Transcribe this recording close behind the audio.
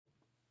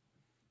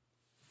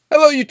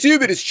Hello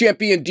YouTube, it is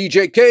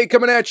Championdjk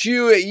coming at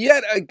you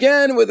yet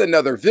again with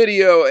another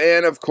video,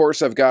 and of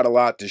course I've got a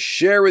lot to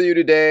share with you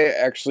today.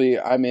 Actually,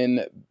 I'm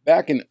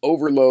back in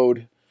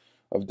overload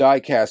of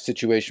diecast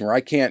situation where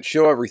I can't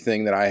show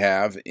everything that I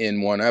have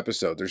in one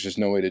episode. There's just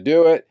no way to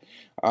do it.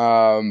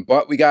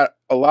 But we got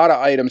a lot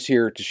of items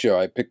here to show.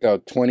 I picked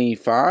out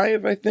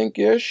 25, I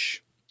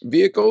think-ish,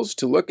 vehicles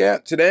to look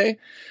at today.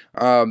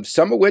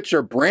 Some of which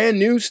are brand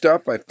new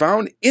stuff I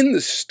found in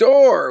the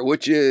store,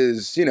 which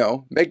is, you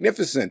know,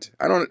 magnificent.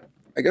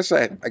 I guess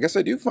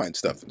I do find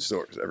stuff in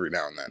stores every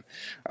now and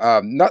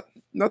then.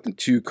 Nothing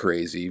too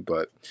crazy,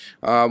 but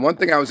one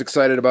thing I was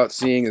excited about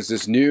seeing is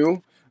this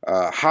new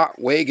Hot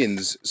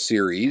Wagons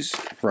series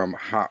from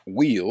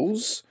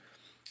Hotwheels.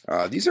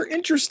 These are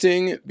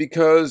interesting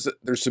because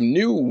there's some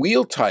new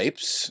wheel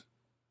types,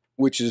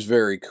 which is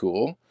very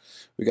cool.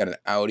 We got an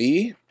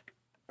Audi.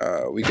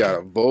 We got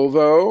a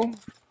Volvo.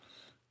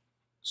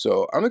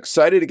 So I'm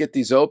excited to get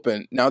these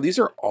open. Now these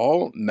are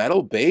all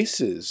metal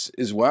bases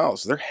as well,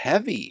 so they're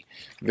heavy,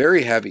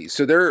 very heavy.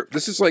 So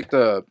this is like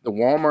the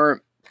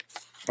Walmart,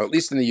 or at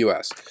least in the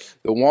US,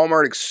 the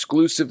Walmart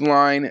exclusive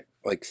line,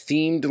 like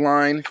themed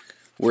line,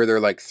 where they're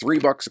like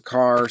 $3 a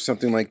car or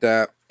something like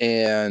that.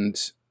 And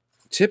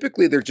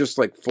typically they're just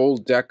like full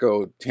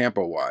deco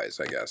tampo wise,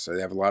 I guess. They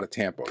have a lot of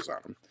tampos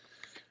on them.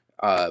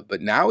 But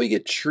now we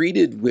get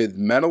treated with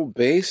metal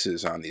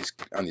bases on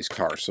these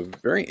cars, so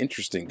very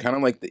interesting. Kind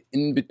of like the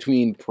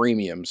in-between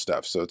premium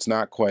stuff. So it's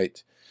not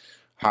quite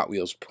Hot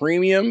Wheels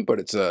premium, but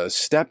it's a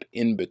step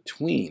in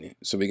between.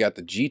 So we got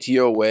the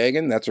GTO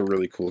wagon. That's a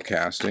really cool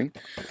casting.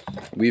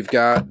 We've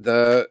got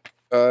the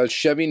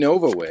Chevy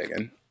Nova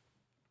wagon,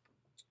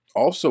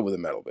 also with a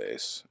metal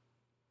base.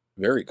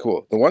 Very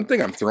cool. The one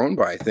thing I'm thrown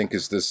by, I think,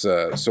 is this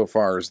so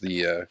far is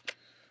the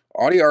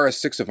Audi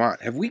RS6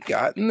 Avant. Have we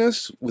gotten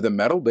this with a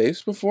metal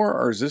base before,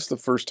 or is this the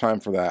first time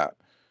for that?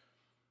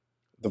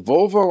 The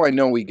Volvo, I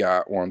know we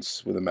got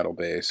once with a metal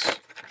base.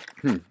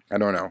 I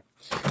don't know.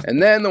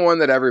 And then the one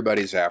that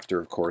everybody's after,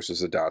 of course,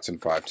 is the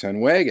Datsun 510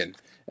 wagon.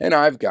 And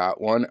I've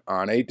got one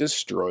on a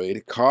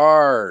destroyed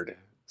card.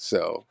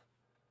 So,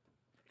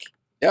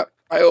 yep,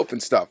 I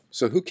open stuff.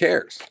 So who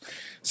cares?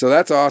 So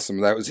that's awesome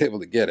that I was able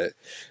to get it.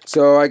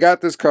 So I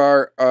got this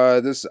car.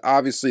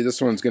 Obviously,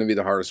 this one's going to be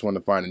the hardest one to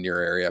find in your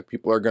area.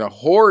 People are going to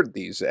hoard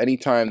these.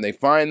 Anytime they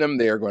find them,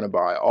 they are going to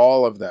buy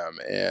all of them.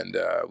 And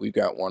we've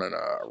got one in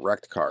a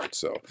wrecked card.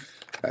 So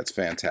that's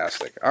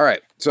fantastic. All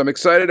right. So I'm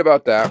excited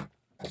about that.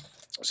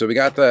 So we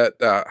got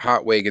the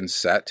Hot Wagons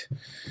set,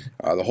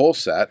 the whole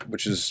set,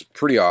 which is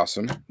pretty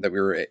awesome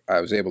that I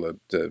was able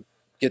to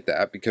get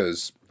that,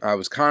 because I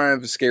was kind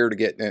of scared of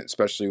getting it,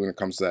 especially when it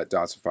comes to that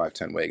Datsun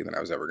 510 wagon, that I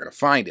was ever going to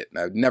find it. And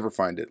I would never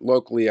find it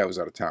locally. I was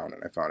out of town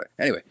and I found it.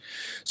 Anyway,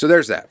 so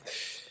there's that.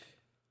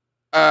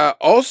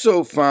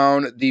 Also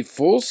found the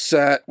full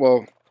set.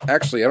 Well,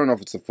 actually, I don't know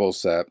if it's the full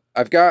set.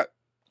 I've got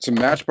some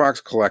Matchbox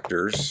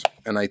collectors,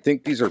 and I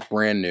think these are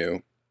brand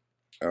new.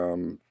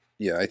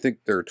 Yeah, I think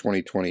they're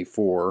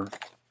 2024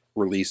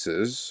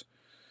 releases.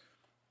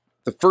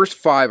 The first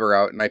 5 are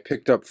out, and I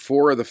picked up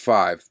 4 of the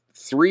 5.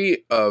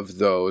 3 of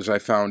those I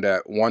found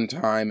at one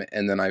time,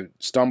 and then I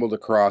stumbled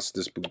across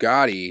this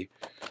Bugatti,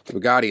 the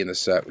Bugatti in the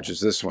set, which is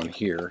this one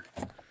here.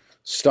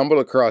 Stumbled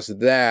across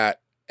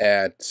that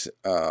at,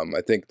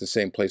 I think, the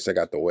same place I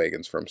got the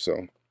Wagons from,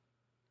 so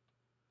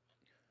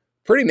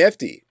pretty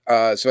nifty.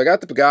 So I got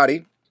the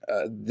Bugatti.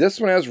 This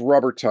one has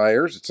rubber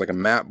tires. It's like a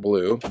matte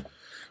blue.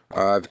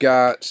 I've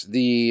got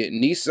the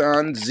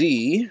Nissan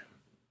Z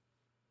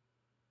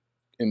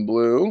in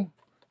blue.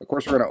 Of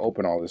course, we're going to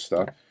open all this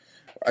stuff.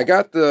 I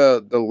got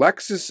the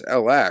Lexus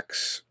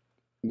LX,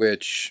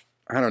 which,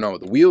 I don't know,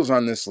 the wheels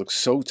on this look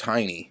so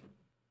tiny.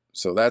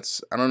 So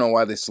I don't know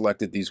why they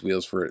selected these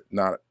wheels for it.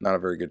 Not a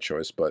very good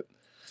choice, but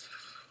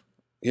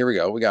here we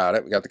go. We got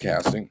it. We got the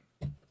casting.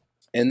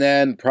 And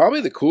then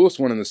probably the coolest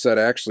one in the set,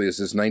 actually, is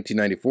this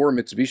 1994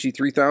 Mitsubishi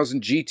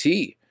 3000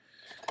 GT.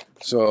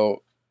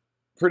 So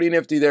pretty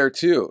nifty there,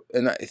 too.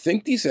 And I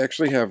think these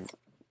actually have,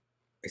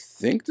 I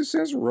think this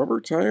has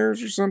rubber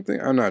tires or something.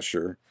 I'm not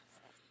sure.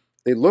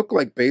 They look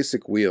like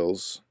basic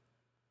wheels.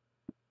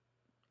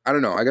 I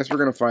don't know. I guess we're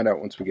going to find out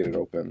once we get it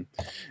open.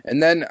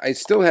 And then I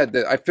still had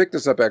I picked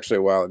this up actually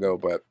a while ago,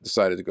 but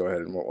decided to go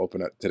ahead and we'll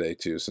open it today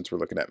too, since we're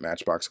looking at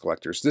Matchbox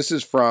collectors. This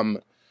is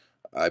from,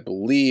 I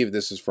believe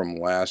this is from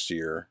last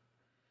year.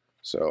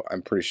 So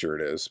I'm pretty sure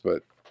it is,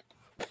 but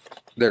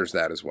there's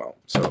that as well.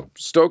 So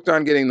stoked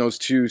on getting those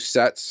 2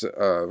 sets.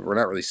 We're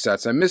not really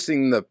sets. I'm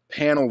missing the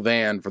panel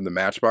van from the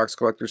Matchbox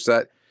collector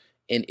set,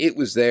 and it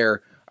was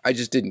there. I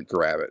just didn't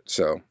grab it.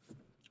 So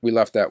we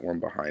left that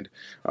one behind.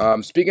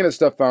 Speaking of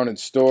stuff found in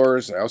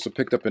stores, I also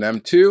picked up an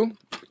M2.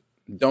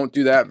 Don't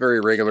do that very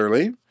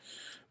regularly.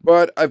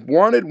 But I've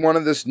wanted one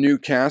of this new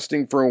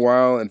casting for a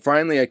while, and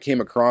finally I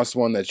came across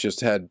one that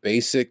just had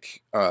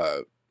basic,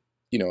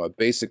 you know, a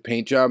basic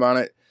paint job on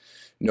it.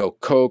 No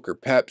Coke or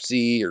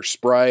Pepsi or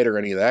Sprite or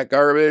any of that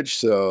garbage.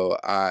 So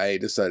I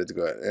decided to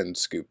go ahead and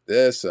scoop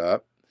this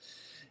up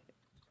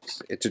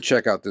to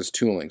check out this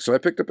tooling. So I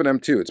picked up an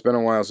M2. It's been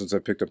a while since I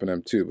picked up an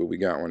M2, but we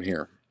got one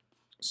here.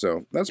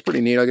 So that's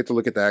pretty neat. I get to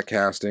look at that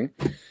casting.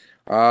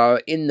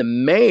 In the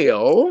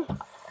mail,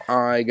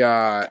 I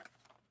got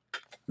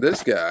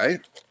this guy,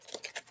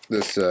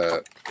 this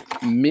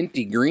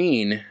minty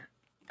green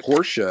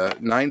Porsche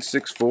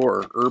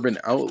 964 Urban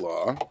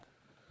Outlaw.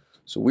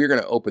 So we're going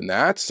to open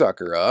that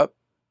sucker up.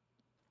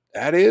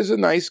 That is a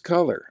nice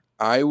color.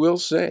 I will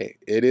say,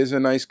 it is a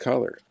nice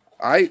color.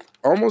 I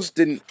almost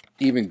didn't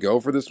even go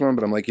for this one,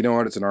 but I'm like, you know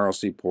what? It's an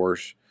RLC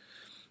Porsche.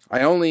 I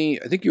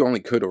think you only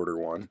could order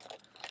one.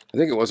 I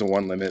think it was a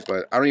one limit,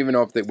 but I don't even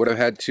know if they would have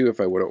had two if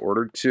I would have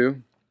ordered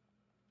two.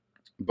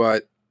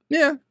 But,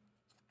 yeah,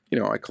 you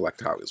know, I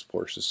collect Hot Wheels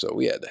Porsches, so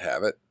we had to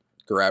have it.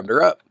 Grabbed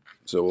her up.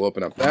 So we'll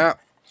open up that.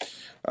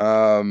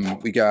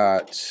 We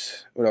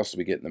got, what else did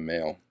we get in the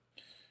mail?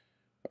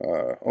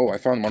 Oh, I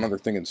found one other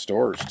thing in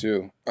stores,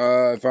 too.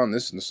 I found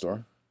this in the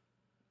store.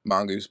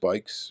 Mongoose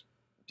Bikes,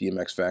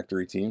 DMX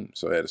Factory Team,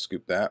 so I had to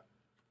scoop that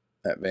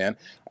van.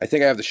 I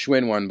think I have the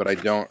Schwinn one, but I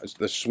don't. It's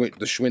the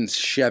Schwinn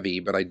Chevy,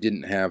 but I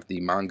didn't have the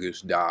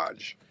Mongoose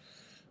Dodge.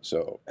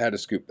 So I had to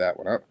scoop that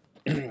one up.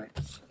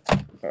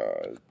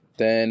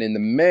 Then in the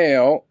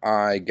mail,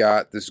 I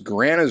got this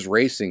Grana's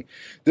Racing.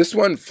 This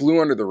one flew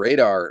under the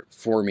radar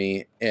for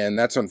me, and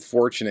that's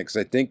unfortunate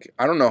because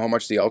I don't know how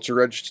much the Ultra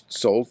Reg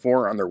sold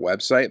for on their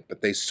website,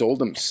 but they sold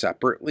them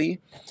separately.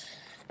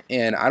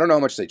 And I don't know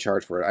how much they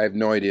charged for it. I have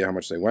no idea how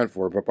much they went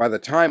for. But by the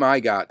time I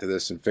got to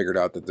this and figured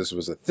out that this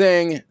was a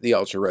thing, the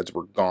Ultra Reds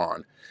were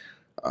gone.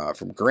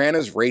 From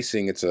Grana's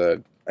Racing, it's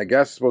I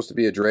guess supposed to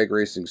be a drag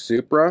racing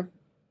Supra.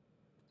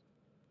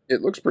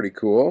 It looks pretty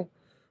cool.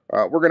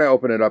 We're going to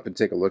open it up and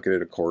take a look at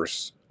it, of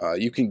course.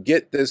 You can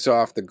get this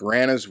off the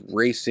Grana's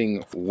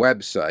Racing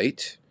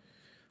website.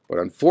 But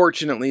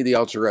unfortunately, the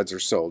Ultra Reds are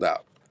sold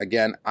out.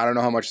 Again, I don't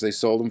know how much they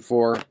sold them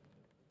for.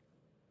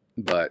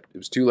 But it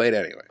was too late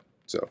anyway.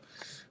 So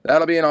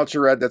that'll be an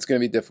Ultra Red. That's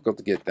going to be difficult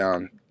to get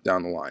down the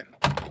line.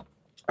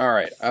 All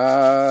right.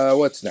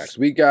 What's next?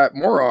 We got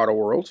more Auto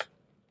World.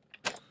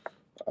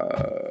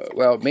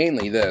 Well,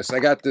 mainly this. I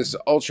got this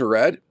Ultra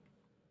Red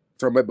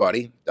from my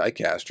buddy,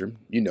 Diecast.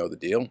 You know the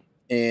deal.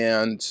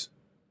 And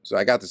so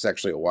I got this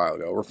actually a while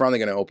ago. We're finally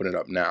going to open it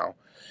up now.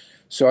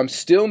 So I'm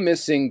still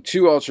missing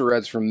 2 Ultra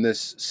Reds from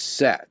this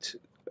set.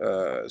 And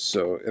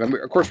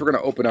of course, we're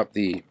going to open up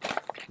the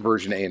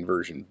version A and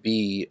version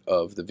B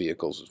of the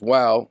vehicles as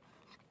well.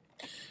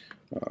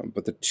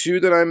 But the 2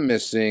 that I'm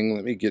missing,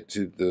 let me get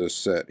to the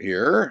set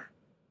here.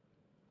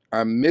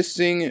 I'm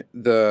missing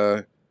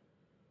the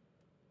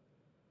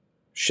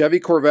Chevy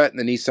Corvette and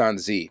the Nissan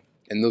Z.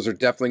 And those are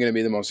definitely going to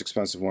be the most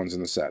expensive ones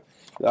in the set.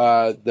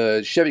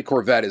 The Chevy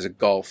Corvette is a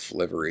Gulf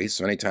livery,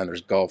 so anytime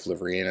there's Gulf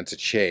livery and it's a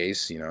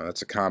chase, you know,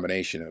 that's a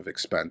combination of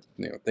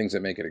things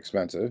that make it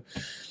expensive.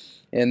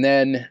 And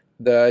then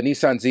the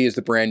Nissan Z is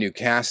the brand new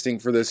casting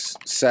for this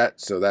set,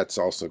 so that's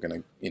also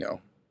going to, you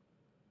know,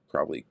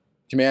 probably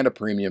command a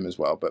premium as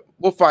well. But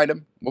we'll find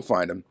them. We'll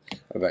find them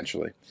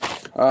eventually.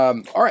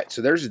 All right,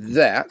 so there's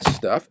that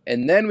stuff.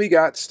 And then we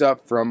got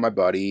stuff from my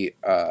buddy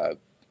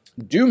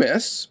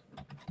Dumas,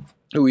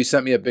 who he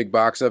sent me a big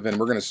box of, and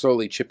we're going to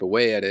slowly chip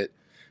away at it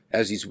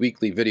as these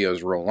weekly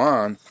videos roll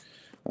on.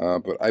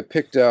 But I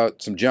picked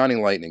out some Johnny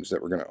Lightnings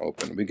that we're going to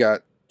open. We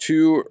got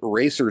 2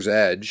 Racer's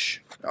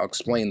Edge. I'll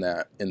explain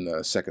that in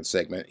the second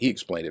segment. He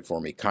explained it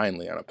for me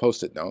kindly on a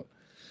post-it note.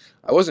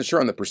 I wasn't sure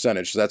on the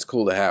percentage, so that's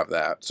cool to have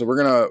that. So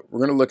we're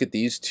gonna look at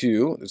these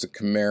 2. There's a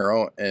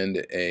Camaro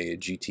and a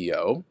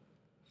GTO.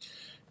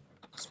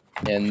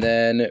 And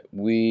then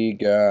we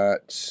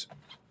got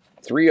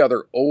 3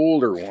 other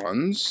older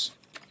ones.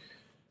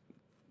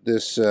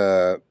 This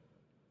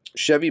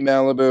Chevy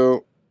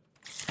Malibu,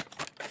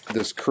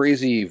 this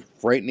crazy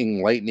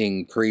frightening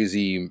lightning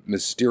crazy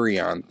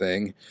Mysterion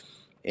thing,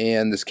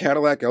 and this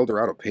Cadillac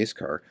Eldorado pace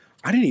car.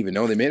 I didn't even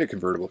know they made a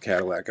convertible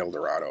Cadillac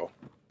Eldorado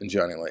in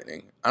Johnny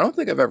Lightning. I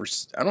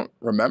don't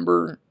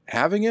remember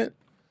having it.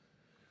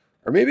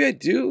 Or maybe I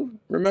do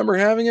remember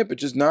having it, but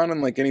just not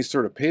in like any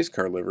sort of pace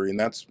car livery, and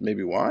that's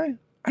maybe why.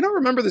 I don't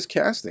remember this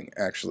casting,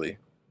 actually.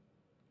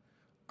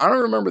 I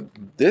don't remember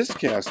this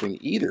casting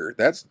either.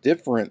 That's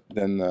different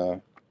than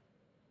the...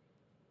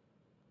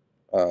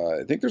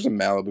 I think there's a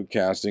Malibu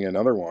casting,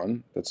 another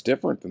one, that's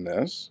different than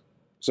this.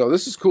 So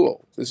this is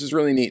cool. This is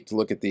really neat to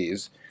look at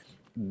these.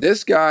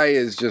 This guy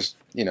is just,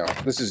 you know,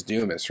 this is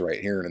Dumas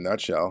right here in a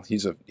nutshell.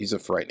 He's a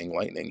frightening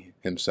lightning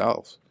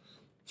himself.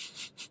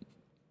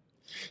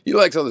 He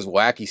likes all this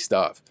wacky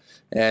stuff.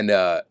 And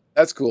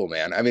that's cool,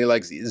 man. I mean,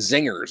 like,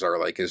 zingers are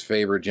like his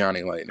favorite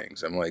Johnny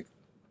Lightnings. I'm like,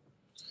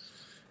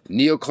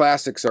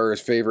 neoclassics are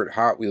his favorite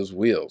Hot Wheels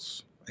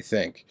wheels, I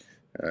think.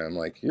 And I'm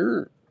like,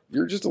 you're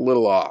just a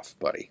little off,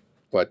 buddy.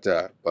 But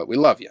we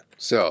love you.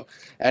 So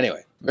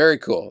anyway, very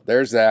cool.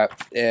 There's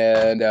that.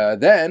 And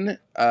then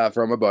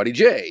from my buddy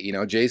Jay, you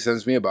know, Jay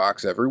sends me a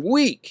box every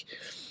week.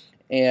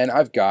 And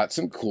I've got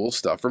some cool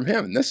stuff from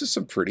him. And this is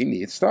some pretty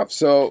neat stuff.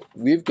 So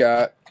we've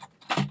got,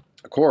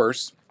 of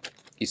course,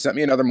 he sent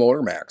me another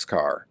Motor Max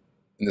car.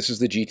 And this is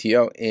the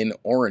GTO in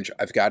orange.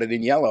 I've got it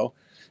in yellow.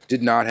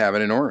 Did not have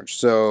it in orange.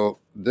 So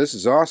this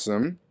is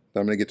awesome.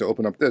 I'm going to get to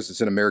open up this.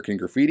 It's in American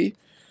Graffiti.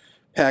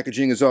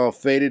 Packaging is all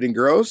faded and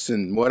gross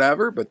and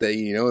whatever, but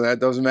that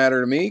doesn't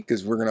matter to me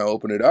because we're going to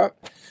open it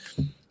up.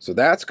 So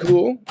that's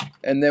cool.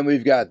 And then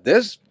we've got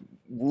this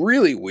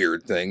really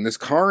weird thing, this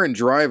Car and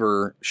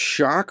Driver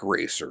Shock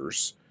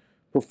Racers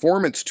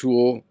performance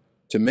tool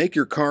to make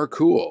your car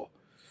cool.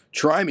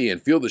 Try me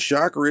and feel the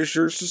Shock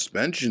Racer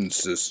suspension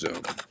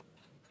system.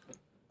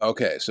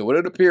 Okay, so what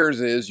it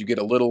appears is you get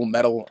a little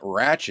metal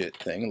ratchet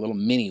thing, a little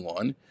mini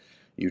one.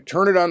 You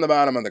turn it on the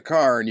bottom of the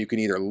car and you can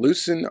either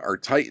loosen or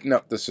tighten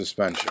up the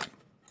suspension.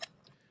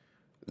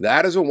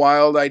 That is a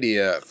wild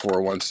idea for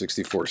a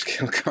 1/64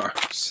 scale car.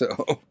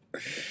 So,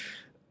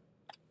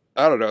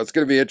 I don't know. It's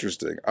going to be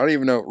interesting. I don't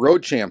even know.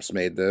 Road Champs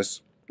made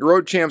this.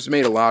 Road Champs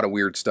made a lot of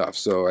weird stuff,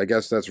 so I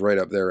guess that's right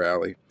up their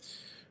alley.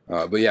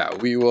 But yeah,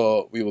 we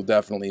will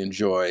definitely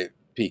enjoy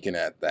peeking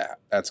at that.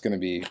 That's going to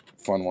be a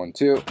fun one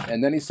too.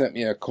 And then he sent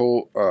me a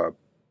Cool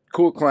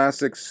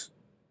Classics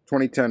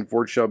 2010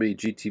 Ford Shelby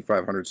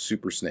GT500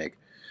 Super Snake.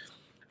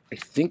 I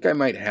think I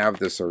might have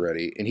this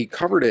already, and he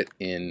covered it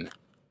in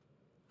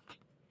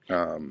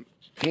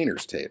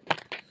painter's tape.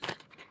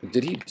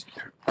 Did he?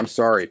 I'm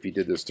sorry if he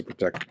did this to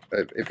protect.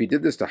 If he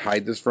did this to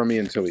hide this from me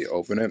until we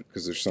open it,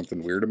 because there's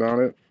something weird about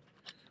it.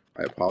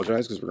 I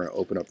apologize, because we're going to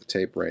open up the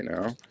tape right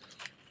now.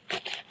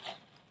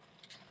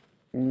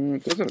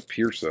 It doesn't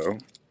appear so.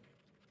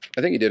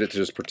 I think he did it to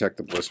just protect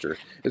the blister.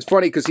 It's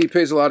funny because he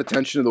pays a lot of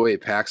attention to the way he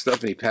packs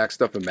stuff, and he packs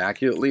stuff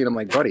immaculately, and I'm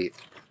like, buddy,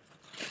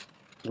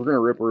 we're going to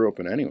rip her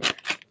open anyway.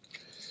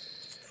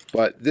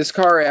 But this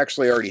car I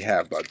actually already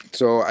have, bud.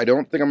 So I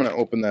don't think I'm going to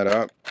open that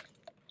up.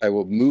 I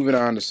will move it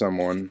on to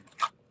someone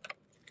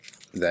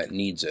that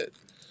needs it.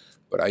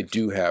 But I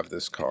do have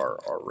this car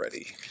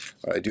already.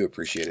 I do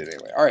appreciate it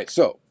anyway. All right,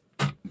 so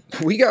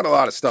we got a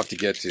lot of stuff to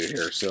get to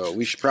here, so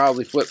we should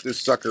probably flip this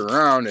sucker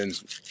around and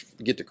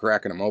get to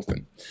cracking them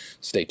open.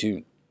 Stay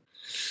tuned.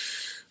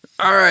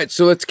 All right,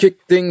 so let's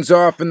kick things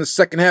off in the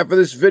second half of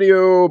this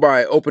video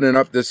by opening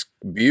up this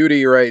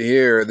beauty right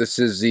here. This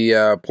is the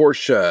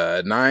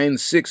Porsche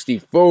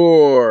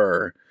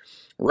 964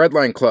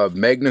 Redline Club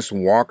Magnus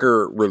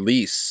Walker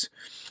release.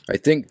 I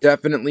think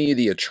definitely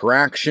the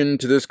attraction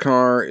to this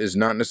car is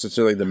not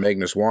necessarily the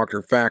Magnus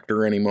Walker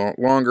factor any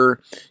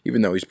longer,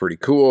 even though he's pretty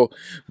cool,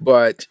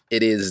 but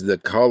it is the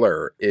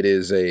color. It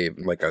is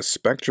like a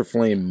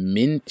Spectraflame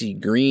minty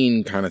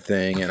green kind of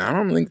thing, and I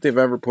don't think they've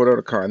ever put out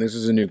a car, and this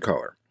is a new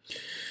color.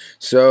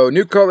 So,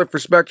 new color for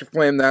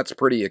Spectraflame, that's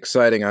pretty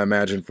exciting, I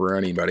imagine, for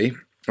anybody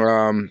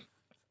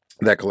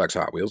that collects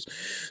Hot Wheels.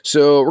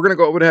 So, we're going to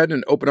go ahead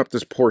and open up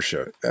this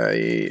Porsche.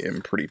 I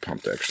am pretty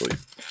pumped, actually,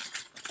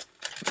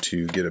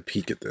 to get a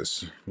peek at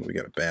this. We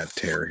got a bad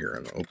tear here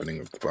on the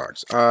opening of the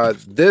box.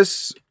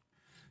 This,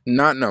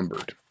 not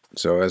numbered.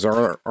 So, as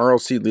our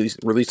RLC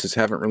releases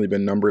haven't really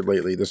been numbered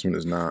lately, this one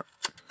is not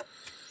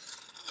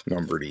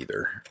numbered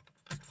either.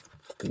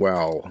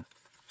 Well,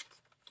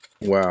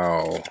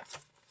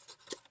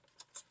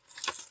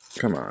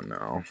 come on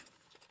now.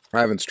 I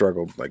haven't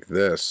struggled like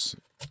this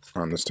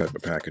on this type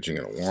of packaging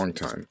in a long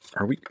time.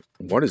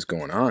 What is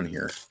going on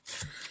here?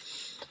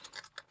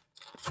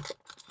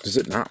 Does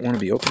it not want to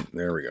be opened?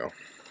 There we go.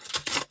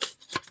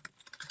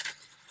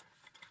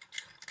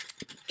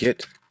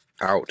 Get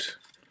out.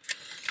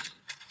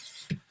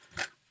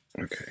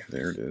 Okay,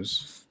 there it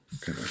is.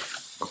 Gonna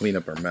clean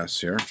up our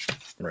mess here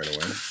right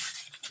away.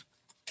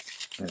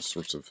 All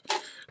sorts of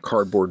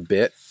cardboard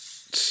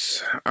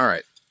bits. All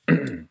right.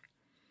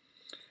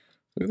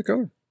 Look at the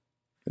color.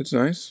 It's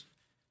nice.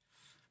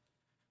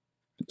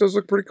 It does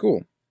look pretty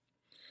cool.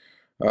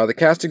 The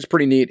casting's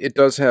pretty neat. It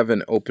does have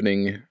an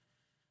opening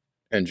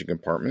engine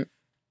compartment.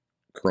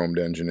 Chromed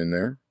engine in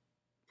there.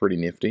 Pretty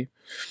nifty.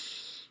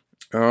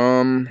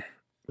 There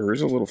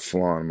is a little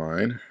flaw in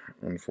mine.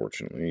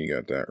 Unfortunately, you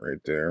got that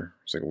right there.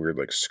 It's like a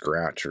weird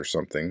scratch or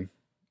something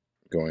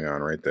going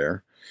on right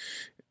there.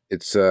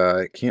 It's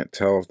I can't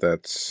tell if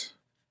that's...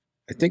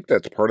 I think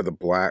that's part of the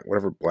black,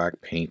 whatever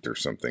black paint or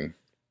something.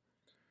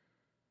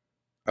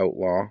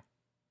 Outlaw.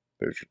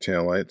 There's your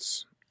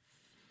taillights.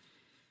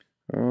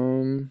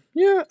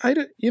 Yeah,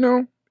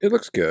 it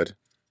looks good.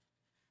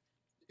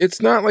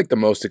 It's not like the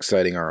most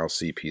exciting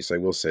RLC piece, I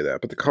will say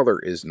that, but the color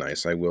is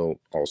nice. I will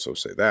also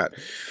say that.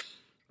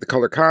 The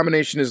color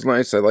combination is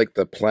nice. I like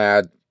the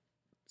plaid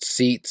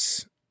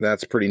seats.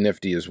 That's pretty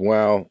nifty as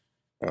well.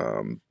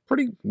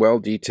 Pretty well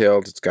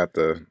detailed. It's got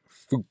the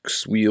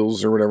Fuchs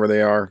wheels or whatever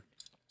they are.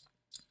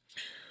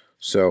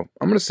 So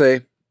I'm going to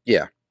say,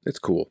 yeah, it's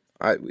cool.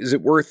 Is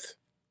it worth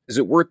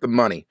the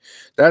money?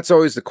 That's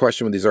always the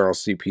question with these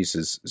RLC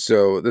pieces.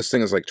 So this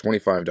thing is like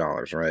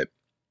 $25, right?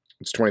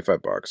 It's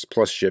 25 bucks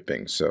plus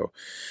shipping. So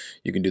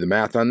you can do the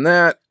math on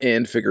that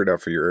and figure it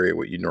out for your area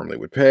what you normally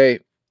would pay.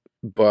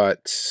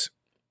 But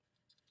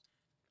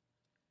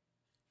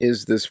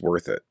is this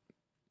worth it?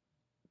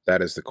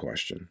 That is the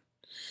question.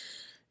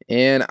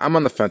 And I'm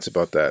on the fence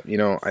about that.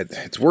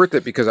 It's worth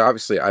it because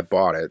obviously I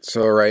bought it.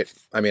 So, right,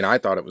 I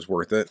thought it was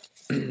worth it.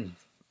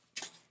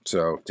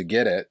 So, to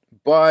get it.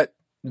 But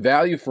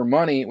value for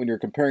money, when you're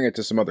comparing it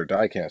to some other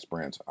diecast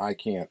brands, I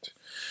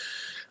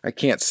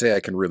can't say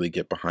I can really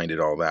get behind it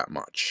all that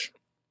much.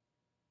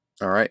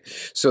 All right,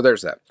 so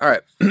there's that. All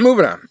right,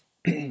 moving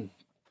on.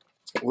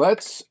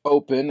 Let's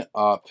open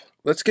up.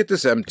 Let's get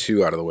this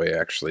M2 out of the way,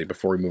 actually,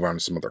 before we move on to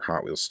some other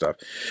Hot Wheels stuff.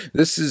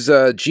 This is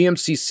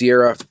GMC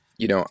Sierra.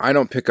 You know, I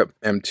don't pick up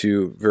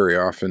M2 very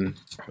often.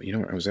 Oh, you know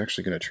what? I was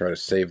actually going to try to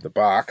save the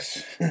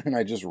box, and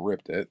I just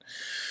ripped it.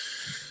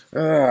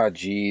 Ah,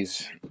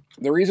 geez.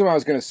 The reason why I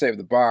was going to save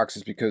the box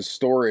is because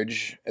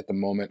storage at the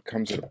moment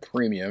comes at a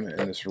premium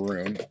in this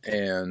room,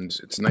 and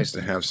it's nice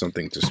to have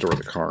something to store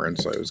the car in,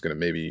 so I was going to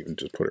maybe even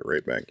just put it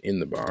right back in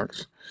the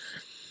box.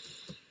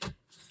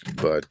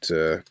 But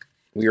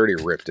we already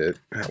ripped it.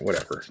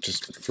 Whatever.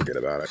 Just forget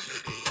about it.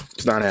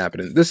 It's not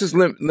happening. This is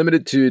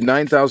limited to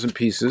 9,000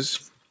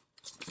 pieces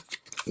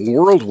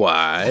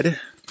worldwide.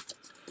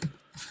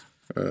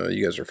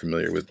 You guys are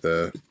familiar with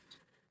the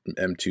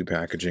M2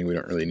 packaging. We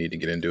don't really need to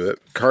get into it.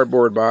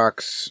 Cardboard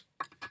box,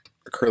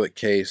 acrylic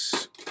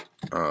case.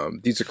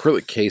 These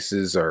acrylic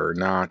cases are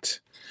not...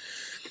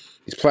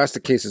 These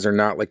plastic cases are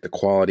not like the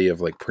quality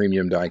of like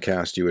premium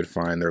die-cast you would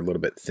find. They're a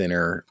little bit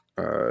thinner.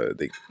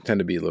 They tend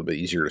to be a little bit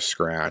easier to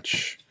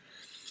scratch.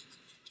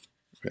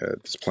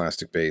 This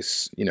plastic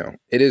base, you know,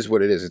 it is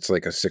what it is. It's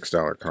like a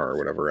 $6 car or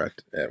whatever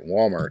at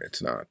Walmart.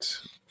 It's not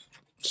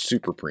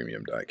super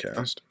premium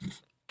die-cast.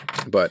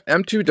 But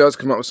M2 does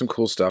come out with some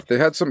cool stuff. They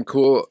had some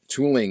cool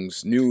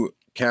toolings, new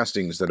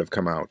castings that have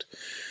come out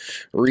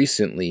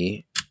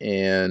recently,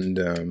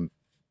 and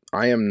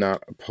I am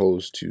not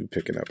opposed to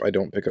picking up. I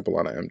don't pick up a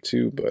lot of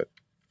M2, but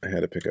I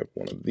had to pick up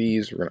one of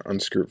these. We're going to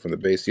unscrew it from the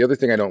base. The other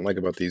thing I don't like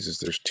about these is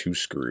there's 2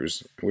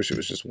 screws. I wish it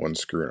was just 1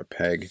 screw and a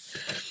peg.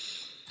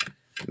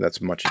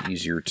 That's much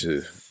easier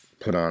to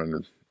put on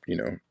and, you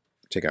know,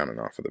 take on and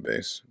off of the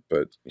base.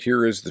 But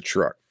here is the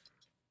truck.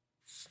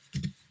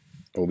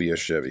 OBS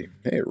Chevy.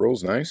 Hey, it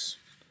rolls nice.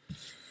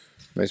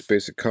 Nice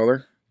basic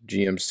color.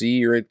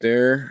 GMC right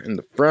there in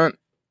the front.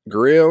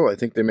 Grill. I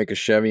think they make a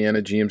Chevy and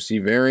a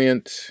GMC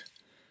variant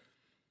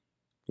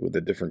with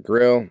a different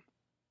grill.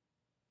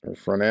 Or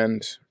front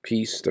end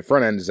piece. The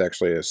front end is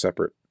actually a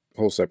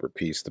whole separate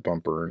piece. The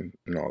bumper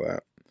and all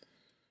that.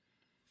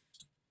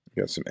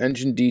 We've got some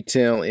engine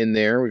detail in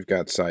there. We've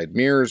got side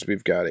mirrors.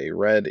 We've got a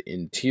red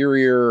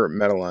interior.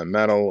 Metal on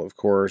metal, of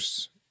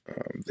course.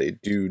 They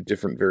do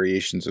different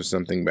variations of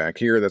something back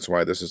here. That's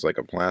why this is like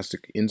a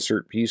plastic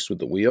insert piece with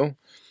the wheel.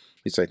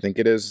 At least I think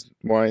it is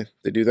why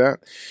they do that.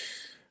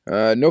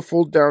 No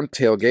fold down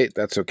tailgate.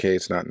 That's okay.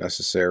 It's not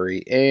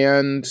necessary.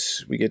 And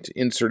we get to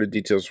inserted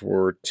details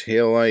for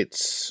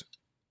taillights.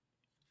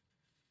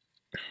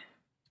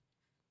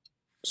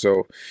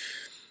 So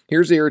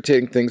here's the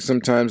irritating thing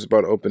sometimes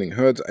about opening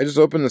hoods. I just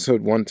opened this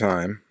hood one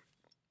time.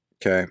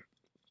 Okay.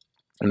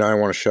 And now I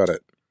want to shut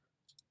it.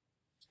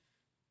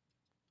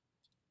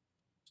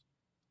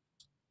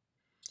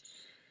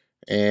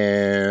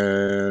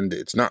 And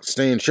it's not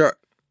staying shut.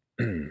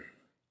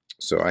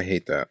 So I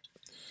hate that.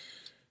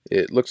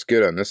 It looks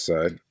good on this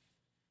side,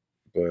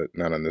 but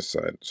not on this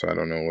side. So I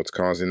don't know what's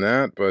causing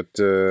that, but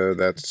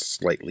that's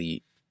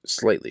slightly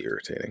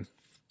irritating.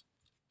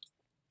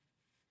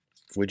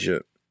 Would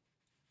you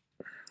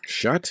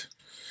shut?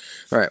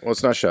 All right, well,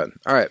 it's not shut.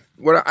 All right,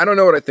 I don't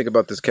know what I think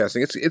about this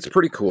casting. It's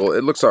pretty cool.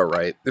 It looks all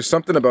right. There's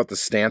something about the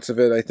stance of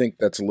it, I think,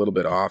 that's a little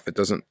bit off. It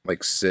doesn't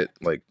like sit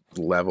like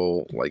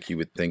level like you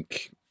would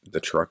think the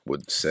truck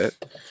would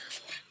sit.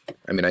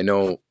 I mean, I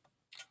know,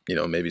 you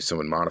know, maybe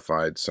someone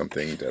modified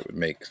something that would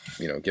make,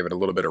 you know, give it a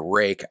little bit of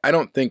rake. I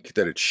don't think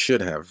that it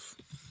should have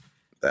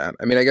that.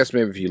 I mean, I guess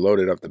maybe if you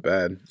loaded up the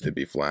bed, it'd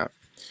be flat.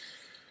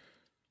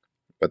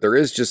 But there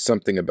is just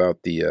something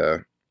about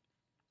the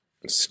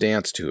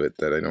stance to it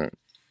that I don't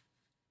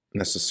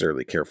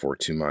necessarily care for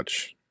too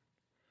much.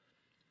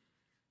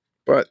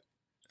 But,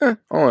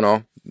 all in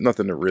all,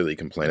 nothing to really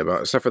complain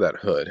about, except for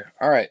that hood.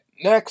 All right,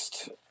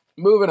 next,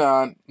 moving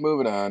on.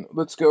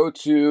 Let's go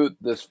to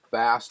this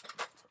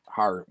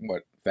Hot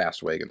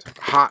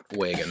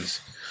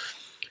Wagons.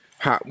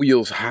 Hot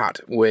Wheels Hot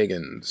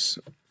Wagons.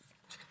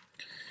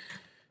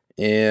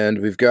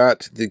 And we've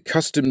got the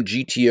custom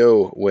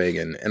GTO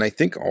wagon, and I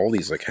think all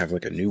these like have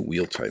like a new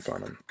wheel type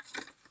on them.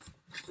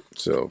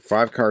 So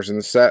 5 cars in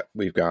the set.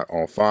 We've got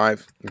all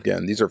 5.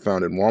 Again, these are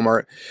found in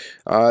Walmart.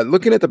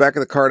 Looking at the back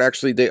of the card,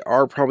 actually, they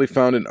are probably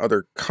found in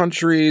other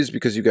countries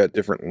because you've got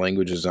different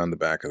languages on the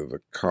back of the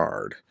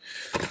card.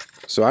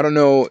 So I don't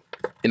know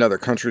in other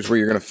countries where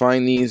you're going to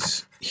find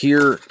these.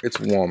 Here, it's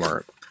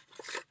Walmart.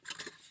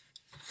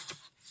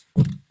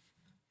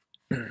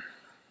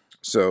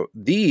 So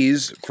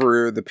these,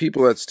 for the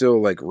people that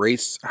still like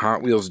race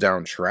Hot Wheels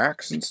down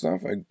tracks and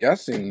stuff, I'm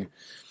guessing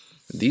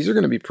these are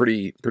going to be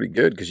pretty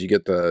good because you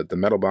get the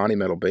metal body,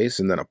 metal base,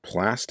 and then a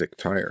plastic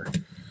tire.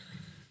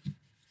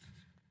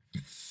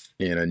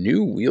 And a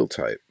new wheel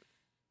type.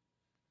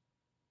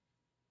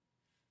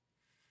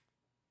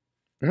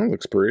 That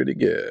looks pretty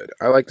good.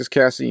 I like this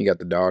casting. You got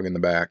the dog in the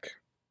back.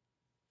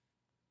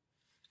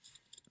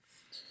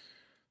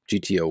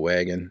 GTO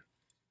wagon.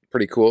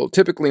 Pretty cool.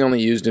 Typically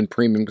only used in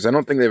premium because I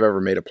don't think they've ever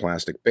made a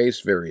plastic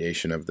base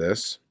variation of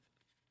this.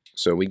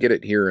 So we get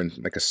it here in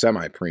like a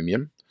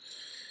semi-premium.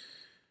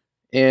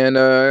 And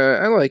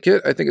I like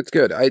it. I think it's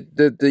good.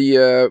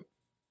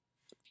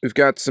 We've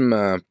got some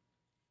a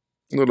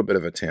little bit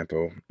of a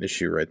tampo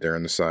issue right there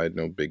on the side.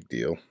 No big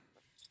deal.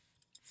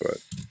 But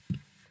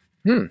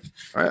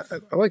I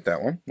like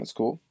that one. That's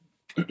cool.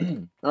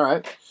 All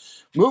right.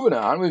 Moving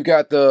on, we've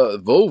got the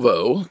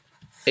Volvo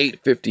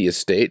 850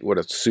 Estate. What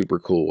a super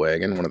cool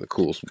wagon. One of the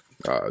coolest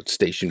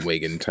station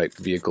wagon type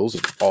vehicles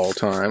of all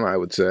time, I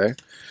would say.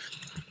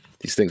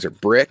 These things are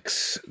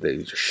bricks.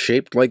 They're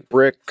shaped like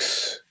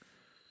bricks.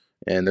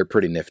 And they're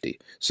pretty nifty.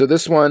 So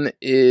this one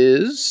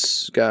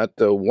is got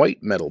the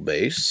white metal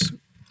base,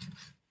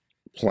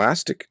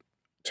 plastic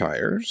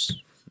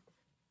tires,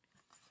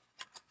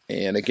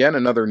 and again,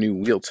 another new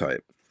wheel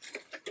type.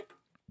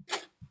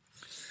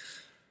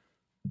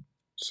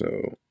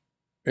 So,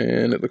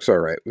 and it looks all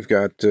right. We've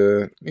got,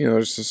 you know,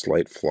 just some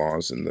slight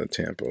flaws in the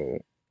tampo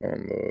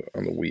on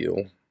the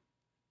wheel,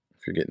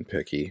 if you're getting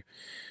picky.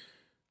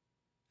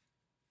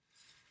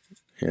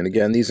 And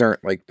again, these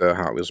aren't like the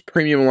Hot Wheels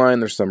premium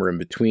line. They're somewhere in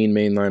between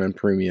mainline and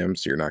premium,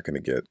 so you're not going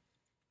to get,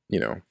 you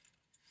know.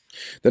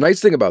 The nice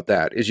thing about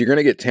that is you're going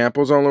to get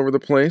tampos all over the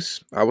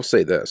place. I will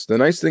say this. The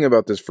nice thing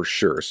about this for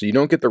sure, so you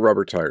don't get the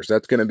rubber tires.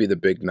 That's going to be the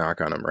big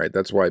knock on them, right?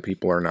 That's why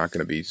people are not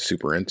going to be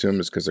super into them,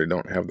 is because they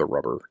don't have the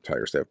rubber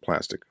tires. They have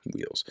plastic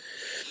wheels.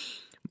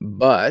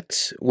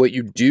 But what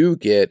you do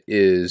get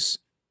is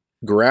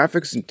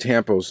graphics and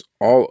tampos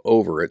all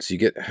over it. So you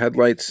get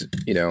headlights,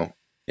 you know,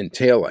 and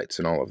taillights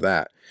and all of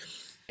that.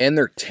 And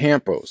they're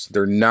tampos.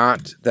 They're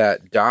not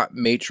that dot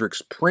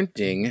matrix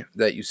printing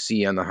that you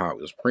see on the Hot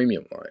Wheels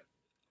premium line.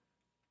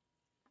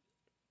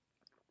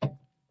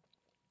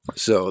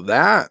 So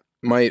that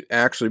might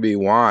actually be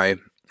why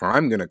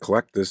I'm going to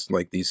collect this,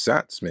 like these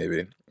sets,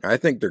 maybe. I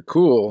think they're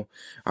cool.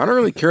 I don't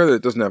really care that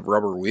it doesn't have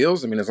rubber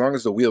wheels. I mean, as long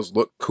as the wheels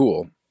look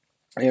cool.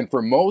 And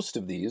for most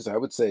of these, I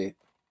would say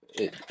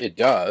it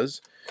does.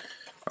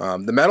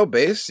 The metal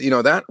base, you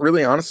know, that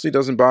really honestly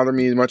doesn't bother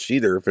me much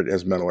either if it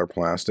has metal or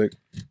plastic.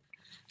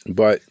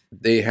 But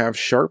they have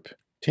sharp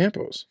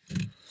tampos.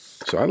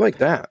 So I like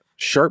that.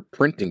 Sharp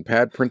printing,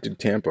 pad printed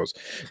tampos.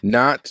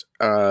 Not,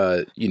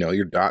 you know,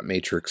 your dot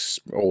matrix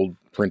old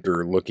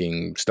printer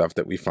looking stuff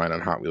that we find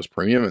on Hot Wheels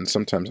Premium and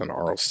sometimes on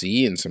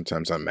RLC and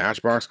sometimes on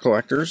Matchbox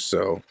collectors.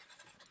 So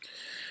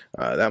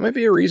that might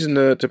be a reason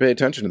to pay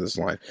attention to this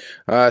line.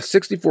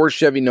 64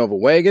 Chevy Nova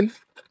wagon.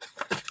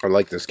 I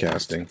like this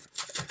casting.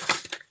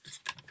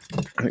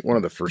 I think one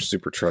of the first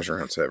super treasure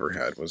hunts I ever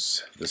had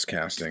was this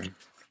casting.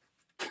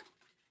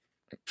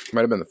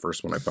 Might have been the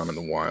first one I found in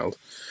the wild.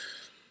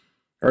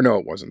 Or no,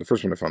 it wasn't. The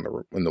first one I found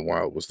in the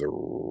wild was the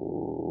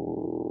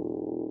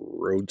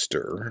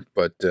Roadster.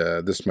 But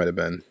this might have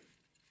been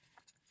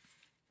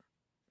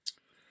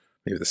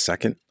maybe the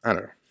second. I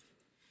don't know.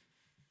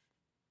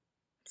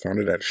 Found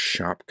it at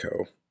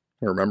Shopco.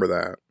 I remember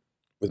that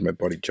with my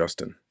buddy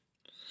Justin.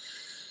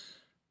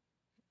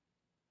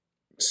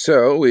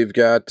 So we've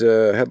got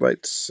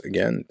headlights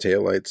again,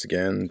 taillights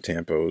again,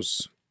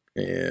 tampos.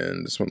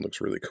 And this one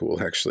looks really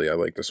cool. Actually, I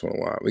like this one a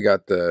lot. We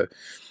got the...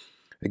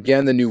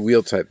 Again, the new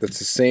wheel type. That's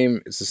the same.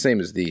 It's the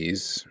same as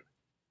these,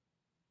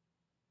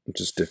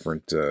 just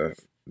different. You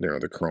know,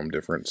 the chrome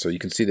different. So you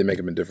can see they make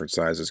them in different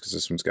sizes because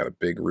this one's got a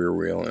big rear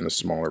wheel and a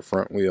smaller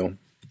front wheel.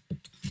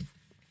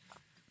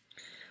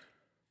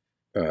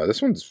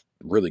 This one's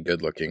really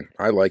good looking.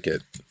 I like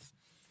it.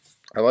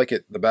 I like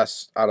it the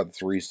best out of the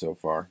three so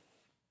far.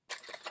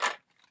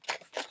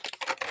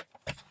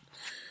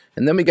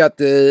 And then we got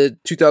the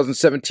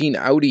 2017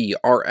 Audi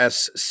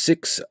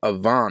RS6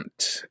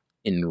 Avant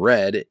in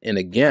red, and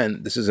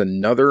again, this is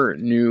another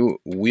new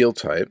wheel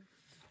type.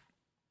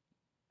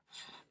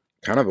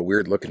 Kind of a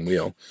weird looking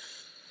wheel.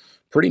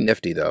 Pretty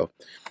nifty though.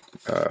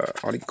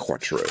 Audi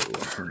Quattro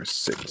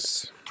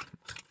R6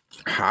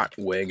 Hot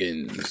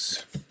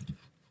Wagons.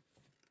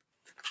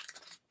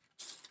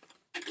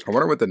 I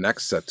wonder what the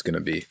next set's going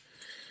to be.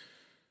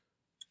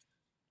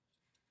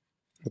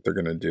 What they're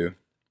going to do.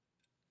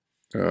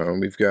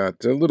 We've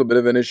got a little bit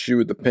of an issue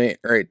with the paint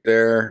right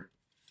there.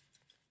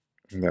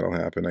 That'll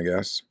happen, I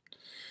guess.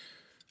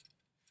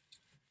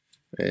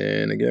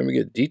 And again, we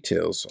get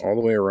details all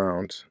the way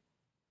around.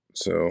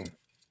 So,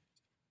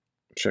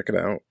 check it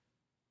out.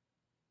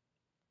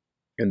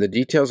 And the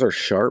details are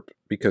sharp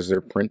because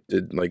they're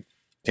printed like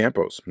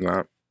tampos,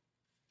 not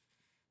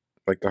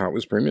like the Hot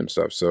Wheels Premium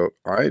stuff. So,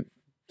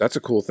 that's a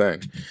cool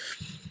thing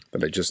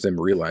that I just am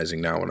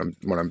realizing now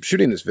when I'm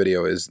shooting this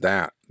video is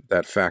that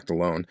fact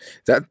alone.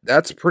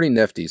 That's pretty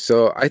nifty.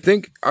 So, I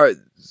think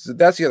so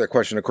that's the other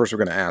question, of course, we're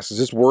going to ask. Is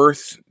this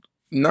worth...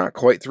 not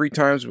quite 3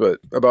 times, but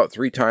about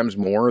 3 times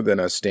more than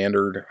a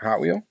standard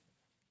Hot Wheel?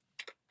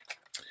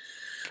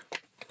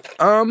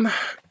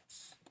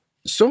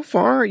 So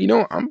far, you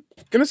know, I'm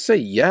gonna say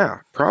yeah,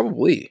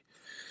 probably.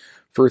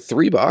 For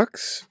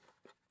 $3,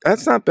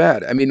 that's not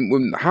bad. I mean,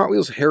 when the Hot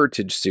Wheels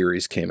Heritage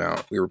Series came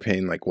out, we were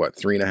paying like, what,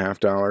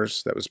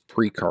 $3.50? That was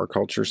pre-car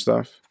culture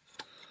stuff.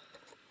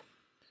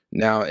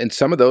 Now, and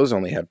some of those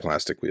only had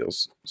plastic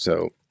wheels.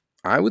 So,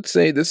 I would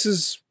say this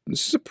is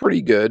a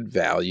pretty good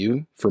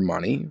value for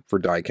money for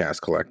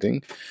diecast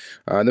collecting.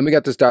 Then we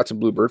got this Datsun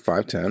Bluebird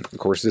 510. Of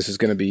course, this is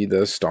going to be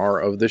the star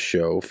of the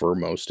show for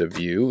most of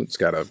you. It's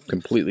got a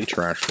completely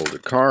trash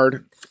folded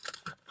card.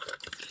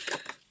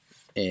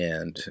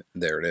 And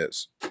there it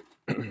is.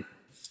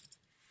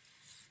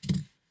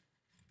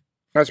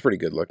 That's pretty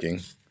good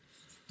looking.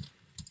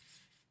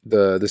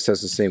 This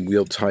has the same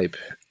wheel type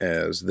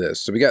as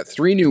this. So we got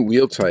 3 new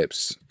wheel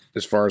types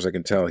as far as I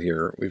can tell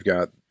here. We've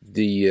got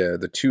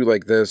the 2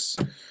 like this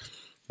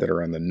that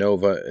are on the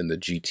Nova and the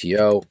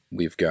GTO.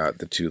 We've got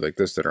the 2 like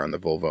this that are on the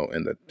Volvo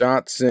and the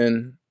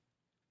Datsun.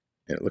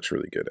 And it looks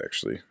really good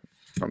actually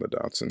on the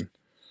Datsun.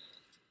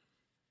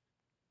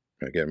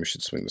 Again, we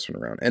should swing this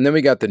one around. And then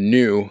we got the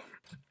new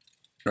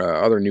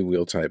other new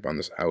wheel type on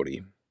this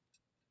Audi.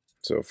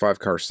 So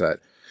 5-car set.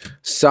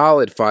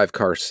 Solid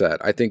 5-car set.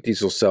 I think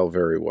these will sell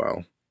very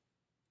well.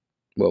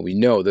 Well, we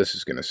know this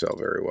is going to sell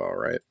very well,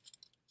 right?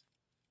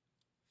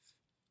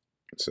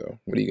 So,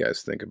 what do you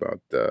guys think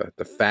about the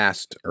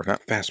fast, or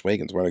not fast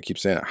wagons, why do I keep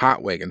saying it?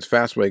 Hot wagons.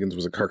 Fast wagons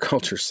was a car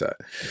culture set.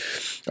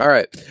 All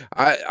right.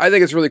 I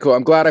think it's really cool.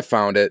 I'm glad I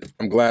found it.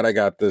 I'm glad I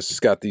got these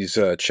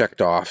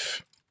checked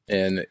off.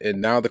 And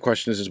now the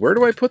question is where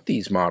do I put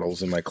these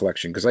models in my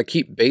collection? Because I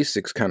keep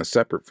basics kind of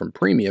separate from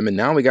premium, and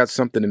now we got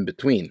something in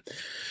between.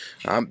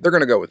 They're going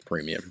to go with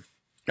premium.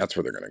 That's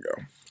where they're going to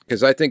go.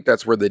 Because I think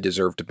that's where they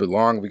deserve to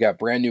belong. We got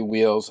brand new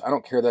wheels. I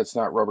don't care that's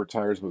not rubber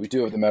tires, but we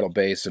do have the metal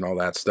base and all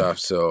that stuff.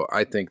 So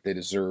I think they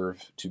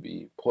deserve to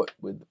be put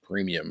with the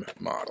premium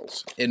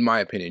models, in my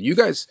opinion. You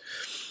guys,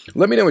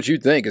 let me know what you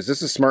think. Is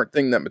this a smart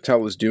thing that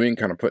Mattel is doing,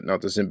 kind of putting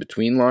out this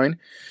in-between line?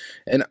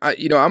 And,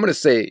 I'm going to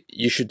say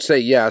you should say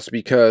yes,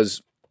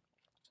 because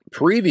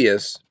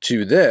previous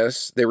to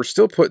this, they were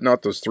still putting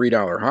out those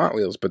 $3 Hot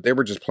Wheels, but they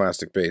were just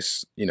plastic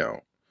base,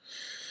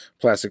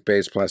 plastic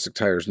base, plastic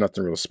tires,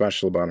 nothing real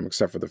special about them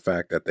except for the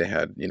fact that they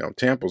had,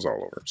 tampos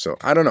all over. So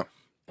I don't know.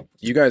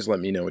 You guys let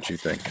me know what you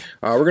think.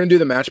 We're going to do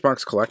the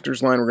Matchbox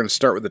Collectors line. We're going to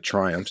start with the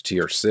Triumph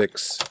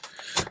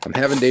TR6. I'm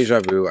having deja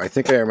vu. I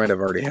think I might have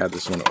already had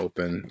this one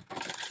open.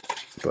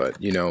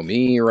 But you know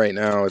me right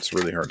now, it's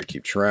really hard to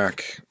keep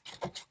track.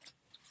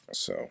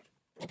 So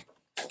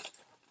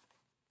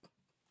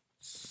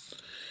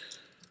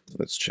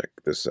let's check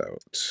this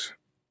out.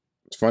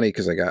 It's funny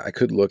because I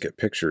could look at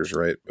pictures,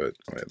 right? But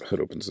the hood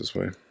opens this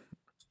way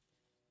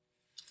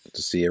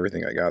to see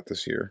everything I got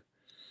this year.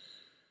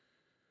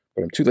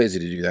 But I'm too lazy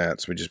to do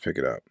that, so we just pick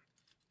it up.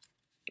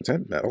 Is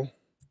that metal?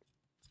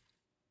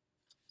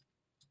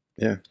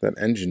 Yeah, that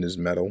engine is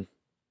metal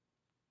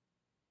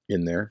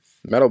in there.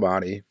 Metal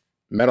body,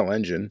 metal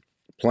engine,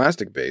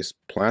 plastic base,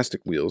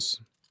 plastic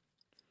wheels.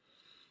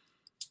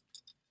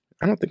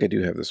 I don't think I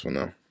do have this one,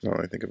 though, now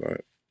that I think about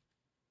it.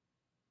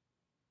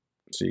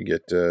 So you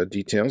get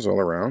details all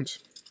around.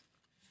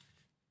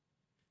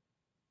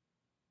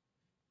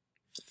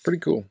 Pretty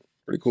cool.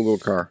 Pretty cool little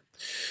car.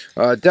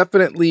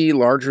 Definitely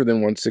larger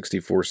than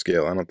 1/64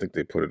 scale. I don't think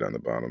they put it on the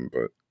bottom,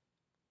 but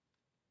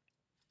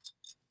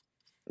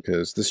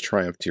because this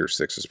Triumph Tier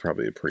 6 is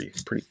probably a pretty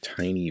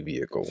tiny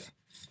vehicle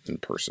in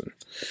person.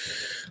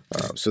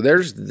 So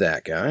there's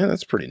that guy.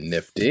 That's pretty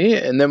nifty.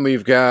 And then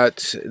we've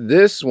got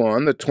this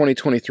one, the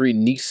 2023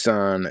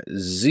 Nissan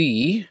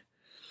Z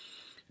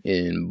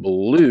in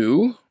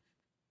blue.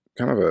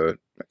 Kind of a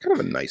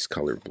nice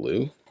colored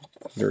blue.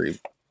 Very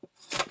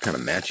kind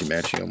of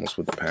matchy almost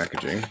with the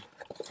packaging.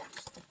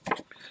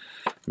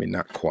 I mean,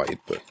 not quite,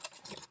 but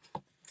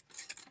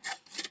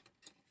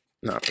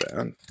not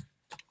bad.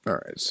 All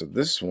right, so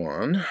this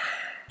one,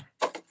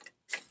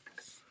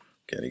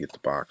 gotta get the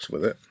box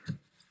with it.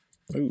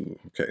 Ooh,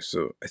 okay,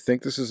 so I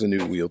think this is a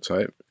new wheel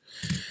type.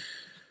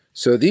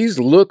 So these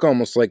look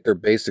almost like they're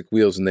basic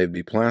wheels and they'd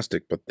be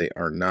plastic, but they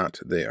are not.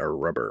 They are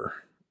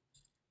rubber.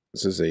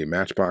 This is a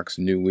Matchbox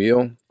new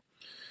wheel.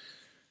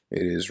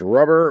 It is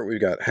rubber.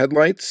 We've got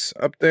headlights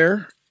up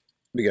there.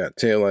 We got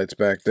taillights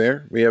back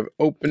there. We have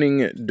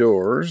opening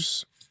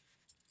doors.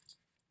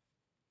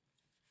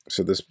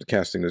 So this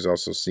casting is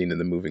also seen in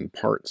the moving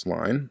parts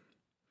line.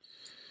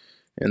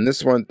 And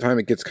this one time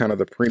it gets kind of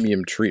the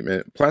premium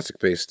treatment. Plastic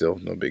base still,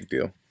 no big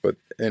deal.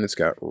 And it's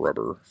got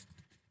rubber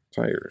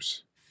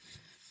tires.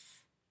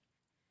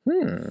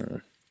 Pretty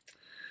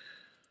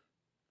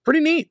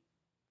neat.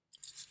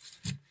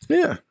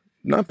 Yeah,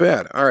 not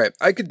bad. All right,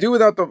 I could do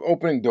without the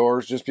opening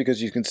doors just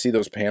because you can see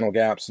those panel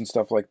gaps and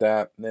stuff like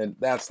that. And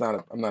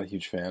I'm not a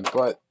huge fan,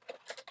 but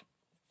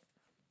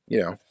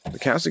the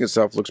casting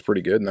itself looks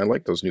pretty good, and I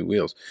like those new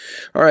wheels.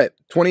 All right,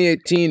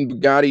 2018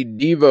 Bugatti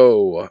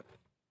Divo.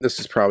 This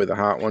is probably the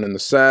hot one in the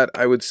set,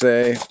 I would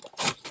say,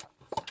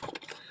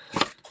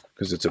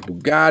 because it's a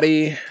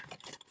Bugatti,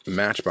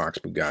 Matchbox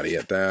Bugatti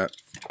at that.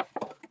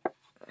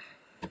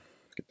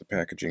 Get the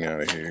packaging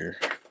out of here.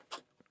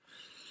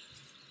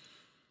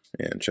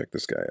 And check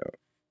this guy out.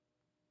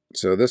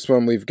 So this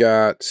one we've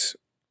got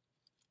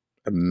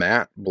a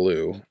matte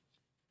blue,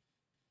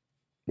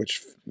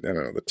 which, I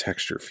don't know, the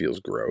texture feels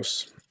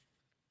gross.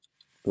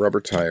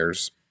 Rubber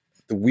tires.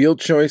 The wheel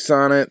choice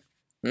on it,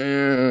 I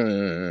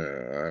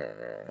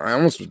don't know. I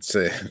almost would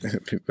say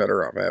it'd be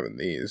better off having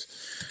these.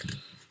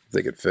 If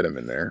they could fit them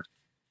in there.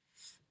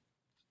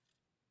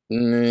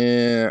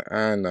 Nah,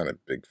 I'm not a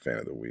big fan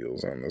of the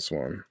wheels on this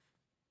one.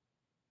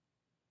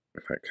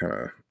 That kind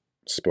of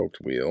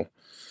spoked wheel.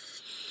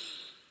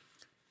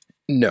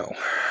 No,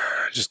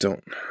 just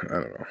don't. I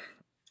don't know.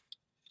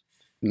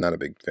 Not a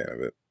big fan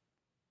of it.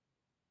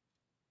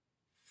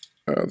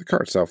 The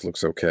car itself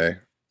looks okay.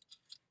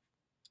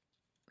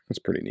 It's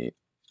pretty neat.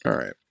 All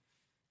right.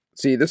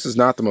 See, this is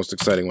not the most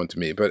exciting one to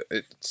me, but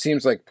it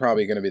seems like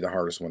probably going to be the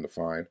hardest one to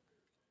find.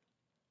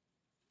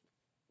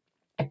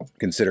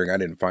 Considering I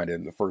didn't find it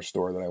in the first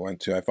store that I went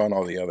to. I found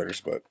all the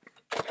others, but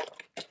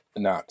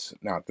not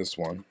this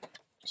one.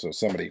 So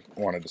somebody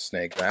wanted to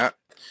snag that.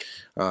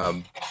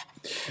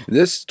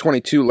 This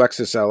 22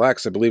 Lexus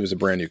LX, I believe, is a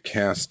brand new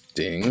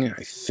casting.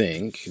 I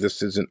think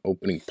this is an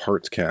opening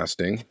parts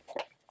casting.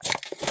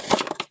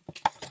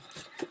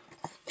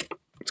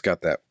 It's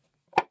got that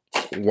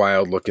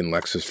wild looking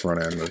Lexus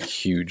front end with a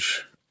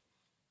huge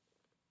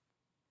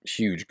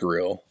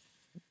grill.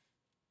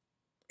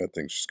 That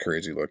thing's just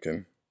crazy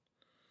looking.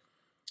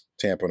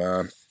 Tampon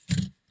on.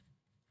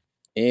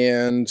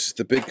 And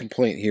the big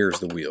complaint here is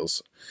the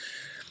wheels.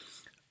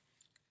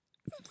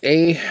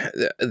 A,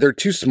 they're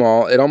too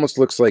small. It almost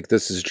looks like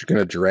this is going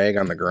to drag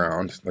on the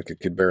ground, like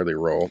it could barely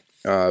roll.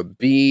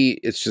 B,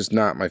 it's just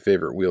not my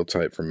favorite wheel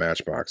type from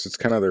Matchbox. It's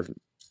kind of their,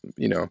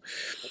 you know,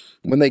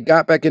 when they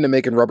got back into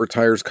making rubber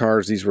tires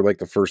cars, these were like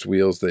the first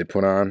wheels they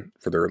put on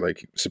for their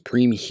like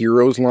Supreme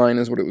Heroes line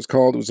is what it was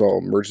called. It was all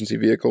emergency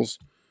vehicles.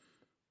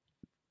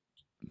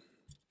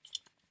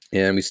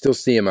 And we still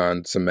see them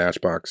on some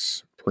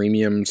Matchbox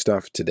premium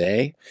stuff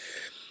today.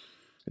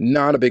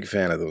 Not a big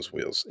fan of those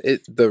wheels.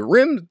 The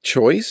rim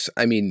choice,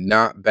 I mean,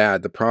 not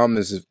bad. The problem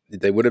is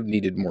they would have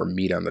needed more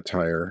meat on the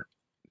tire,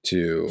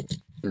 to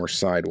more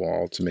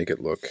sidewall to make it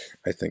look,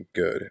 I think,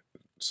 good.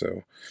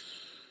 So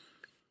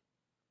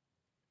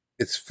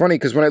it's funny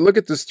because when I look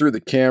at this through the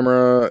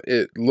camera,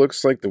 it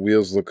looks like the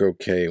wheels look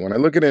okay. When I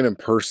look at it in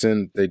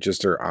person, they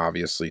just are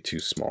obviously too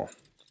small.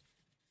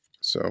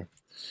 So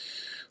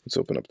let's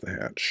open up the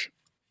hatch.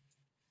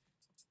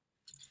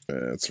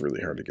 It's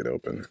really hard to get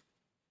open.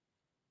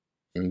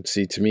 And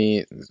see, to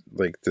me,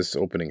 like, this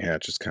opening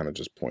hatch is kind of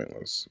just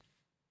pointless.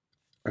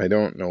 I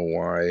don't know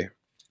why.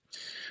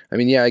 I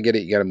mean, yeah, I get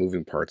it. You got a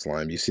moving parts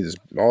line. You see this,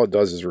 all it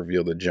does is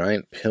reveal the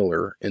giant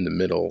pillar in the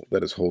middle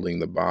that is holding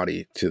the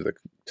body to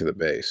the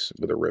base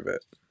with a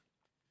rivet.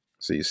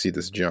 So you see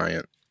this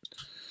giant.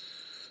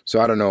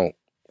 So I don't know.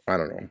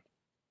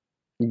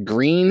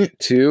 Green,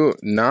 too,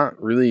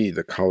 not really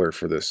the color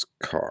for this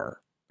car.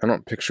 I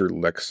don't picture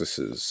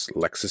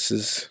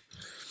Lexuses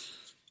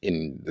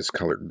in this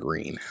color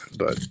green,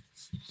 but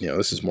you know,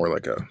 this is more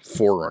like a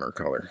 4Runner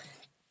color.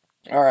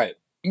 All right,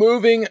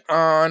 moving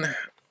on.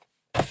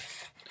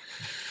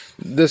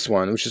 This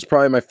one, which is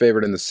probably my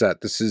favorite in the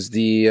set. This is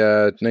the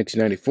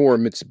 1994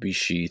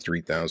 Mitsubishi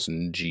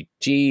 3000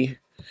 GT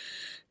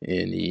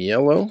in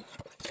yellow.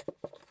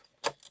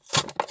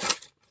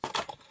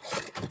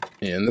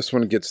 And this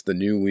one gets the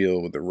new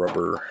wheel with the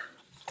rubber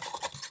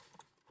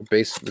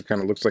base. It kind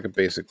of looks like a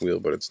basic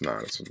wheel, but it's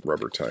not. It's with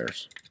rubber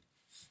tires.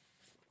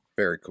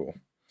 Very cool.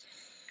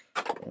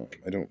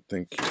 I don't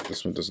think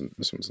this one's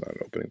not an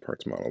opening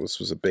parts model. This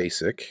was a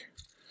basic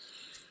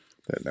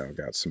that now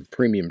got some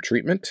premium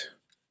treatment.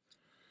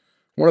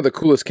 One of the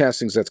coolest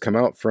castings that's come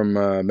out from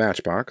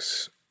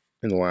Matchbox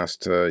in the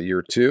last year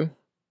or two.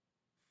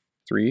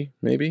 3,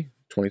 maybe.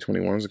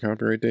 2021 is the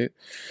copyright date.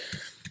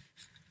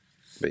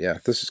 But yeah,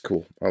 this is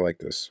cool. I like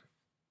this.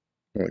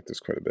 I like this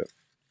quite a bit.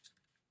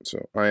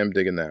 So I am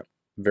digging that.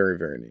 Very,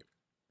 very neat.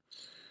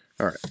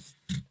 All right.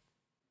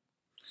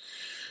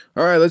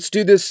 All right, let's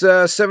do this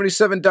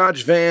 77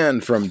 Dodge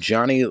van from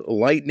Johnny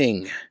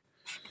Lightning.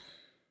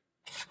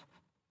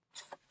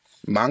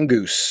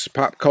 Mongoose,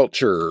 pop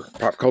culture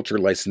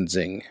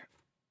licensing.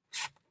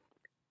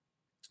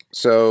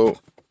 So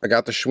I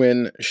got the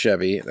Schwinn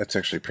Chevy. That's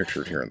actually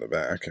pictured here in the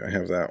back. I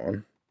have that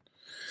one.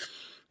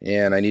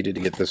 And I needed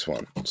to get this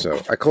one.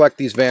 So I collect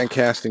these van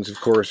castings,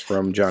 of course,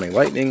 from Johnny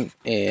Lightning.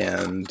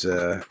 And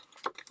so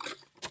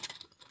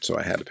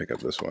I had to pick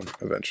up this one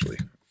eventually.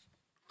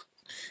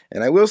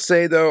 And I will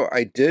say, though,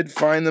 I did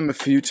find them a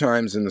few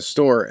times in the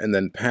store and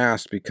then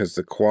passed because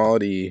the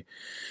quality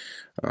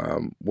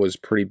was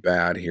pretty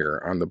bad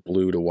here on the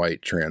blue to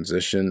white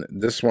transition.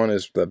 This one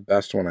is the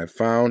best one I've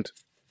found.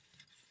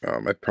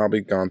 I've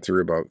probably gone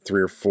through about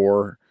 3 or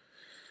 4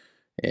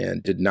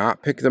 and did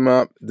not pick them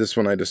up. This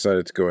one I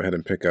decided to go ahead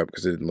and pick up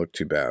because it didn't look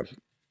too bad.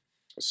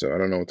 So I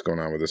don't know what's going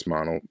on with this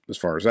model as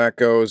far as that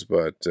goes,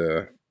 but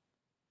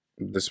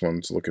this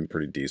one's looking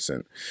pretty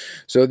decent.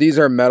 So these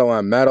are metal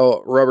on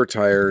metal, rubber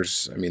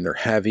tires. I mean, they're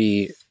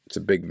heavy. It's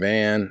a big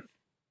van.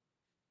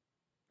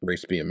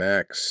 Race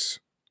BMX.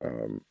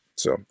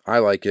 So I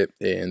like it,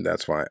 and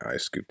that's why I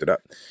scooped it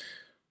up.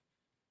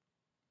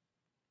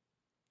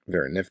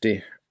 Very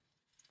nifty.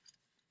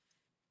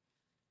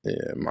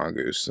 Yeah,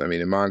 Mongoose. I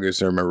mean, in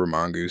Mongoose, I remember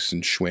Mongoose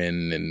and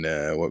Schwinn and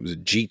what was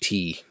it?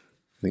 GT. I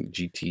think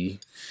GT.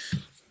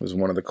 was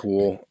one of the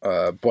cool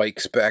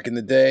bikes back in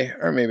the day,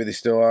 or maybe they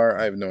still are.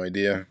 I have no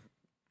idea.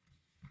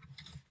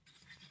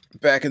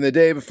 Back in the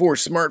day, before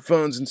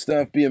smartphones and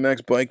stuff,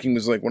 BMX biking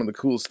was like one of the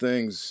coolest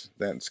things.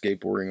 That and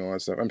skateboarding, all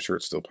that stuff. I'm sure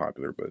it's still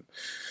popular, but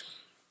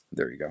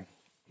there you go.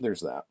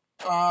 There's that.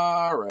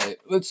 All right,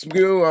 let's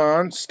go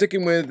on.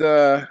 Sticking with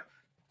our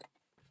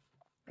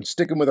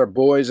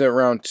boys at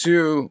round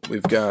 2.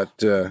 We've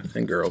got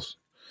and girls.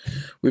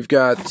 We've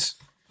got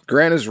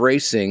Grana's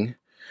Racing,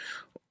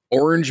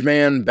 Orange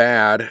Man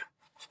Bad,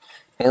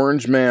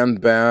 Grana's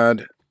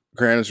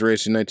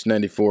Racing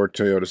 1994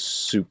 Toyota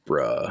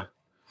Supra.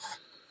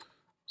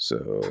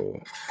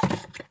 So,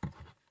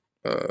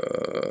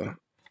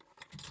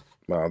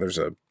 wow, there's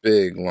a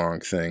big, long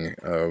thing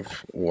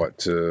of what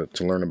to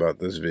learn about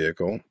this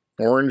vehicle.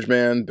 Orange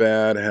Man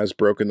Bad has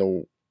broken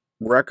the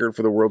record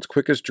for the world's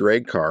quickest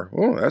drag car.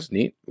 Oh, that's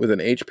neat. With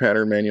an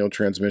H-pattern manual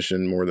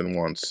transmission more than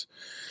once.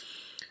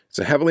 It's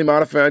a heavily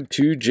modified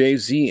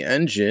 2JZ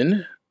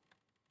engine.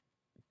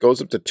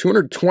 Goes up to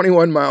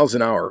 221 miles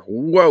an hour.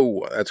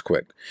 Whoa, that's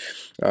quick.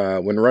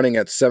 When running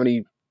at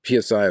 70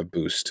 PSI of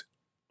boost.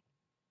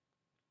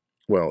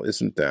 Well,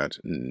 isn't that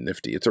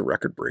nifty? It's a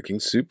record-breaking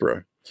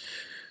Supra.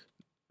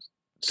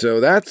 So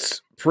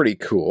that's pretty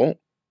cool.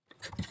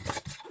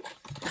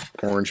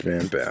 Orange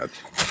Man Bad.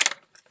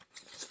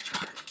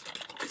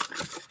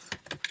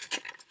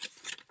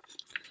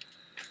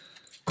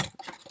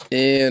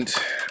 And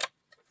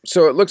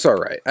so it looks all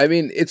right. I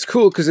mean, it's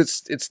cool because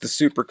it's the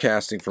super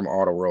casting from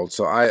Auto World,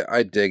 so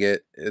I dig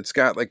it. It's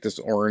got like this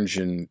orange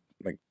and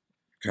like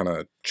kind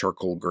of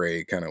charcoal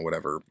gray kind of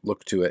whatever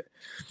look to it.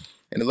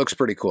 And it looks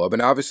pretty cool. But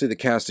obviously the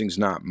casting's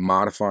not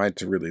modified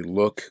to really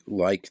look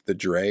like the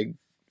drag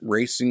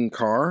racing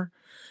car,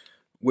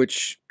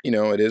 which, you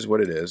know, it is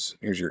what it is.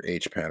 Here's your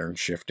H pattern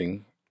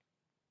shifting.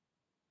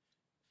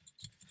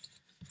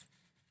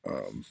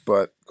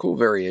 But cool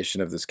variation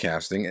of this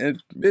casting.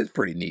 And it's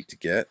pretty neat to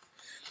get.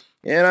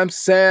 And I'm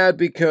sad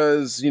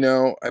because, you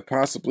know, I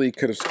possibly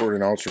could have scored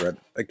an Ultra Red.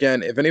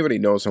 Again, if anybody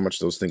knows how much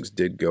those things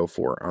did go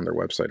for on their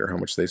website or how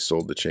much they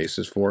sold the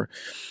chases for,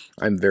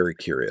 I'm very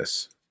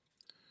curious.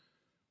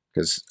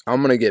 Because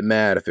I'm going to get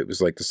mad if it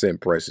was like the same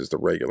price as the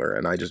regular,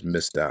 and I just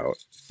missed out.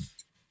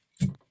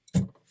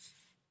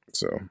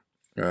 So,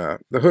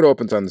 the hood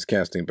opens on this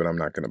casting, but I'm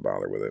not going to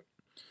bother with it.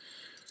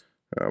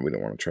 We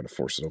don't want to try to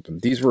force it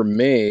open. These were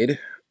made, you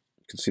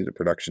can see the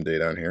production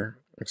date on here.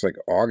 Looks like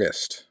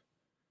August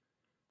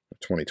of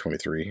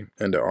 2023,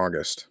 end of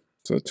August.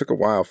 So it took a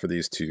while for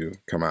these to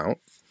come out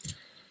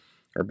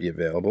or be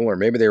available, or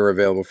maybe they were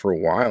available for a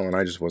while and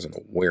I just wasn't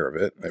aware of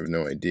it. I have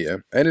no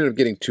idea. I ended up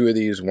getting 2 of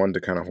these, one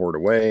to kind of hoard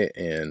away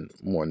and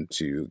one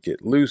to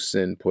get loose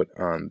and put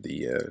on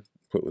the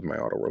put with my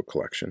Auto World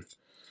collection.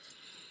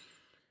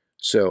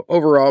 So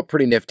overall,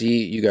 pretty nifty.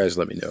 You guys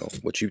let me know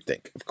what you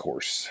think, of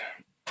course.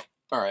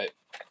 All right,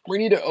 we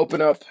need to open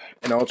up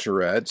an Ultra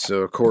Red,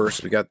 so of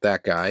course we got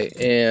that guy,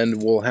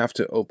 and we'll have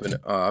to open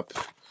up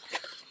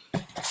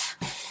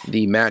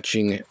the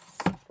matching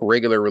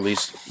regular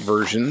release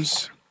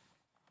versions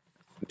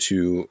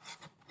to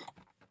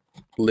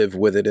live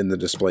with it in the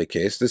display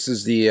case. This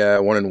is the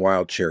one in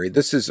Wild Cherry.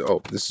 This is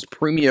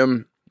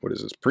premium. What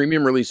is this?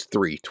 Premium Release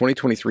 3.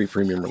 2023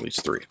 Premium Release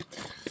 3.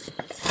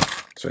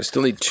 So I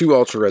still need 2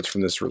 Ultra Reds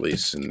from this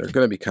release, and they're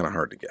going to be kind of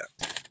hard to get,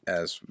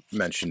 as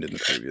mentioned in the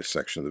previous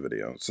section of the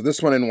video. So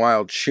this one in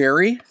Wild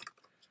Cherry.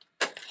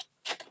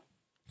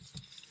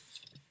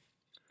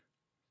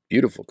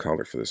 Beautiful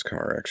color for this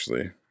car,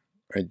 actually.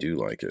 I do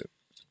like it.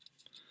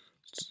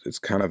 It's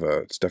kind of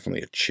it's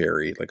definitely a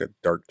cherry, like a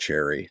dark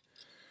cherry.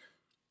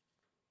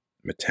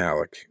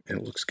 Metallic, and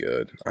it looks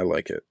good. I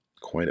like it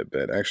quite a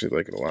bit. I actually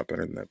like it a lot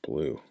better than that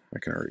blue. I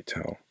can already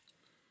tell.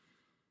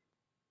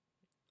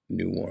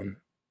 New one.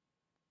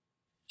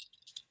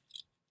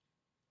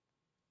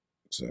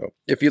 So,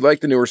 if you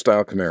like the newer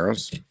style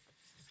Camaros,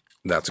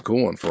 that's a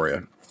cool one for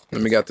you.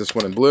 Then we got this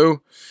one in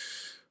blue.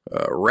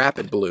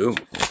 Rapid blue.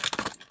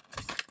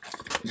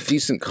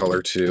 Decent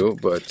color too,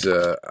 but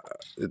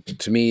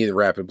to me, the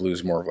Rapid blue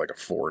is more of like a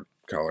Ford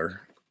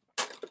color.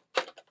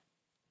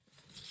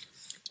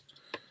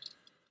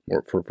 More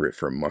appropriate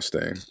for a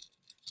Mustang,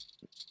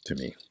 to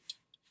me.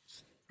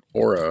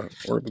 Or a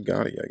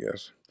Bugatti, I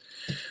guess.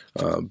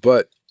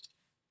 But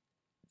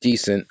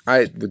decent.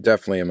 I would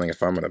definitely, I'm like,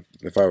 if I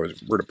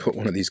were to put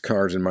one of these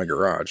cars in my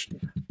garage,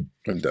 it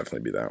would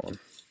definitely be that one.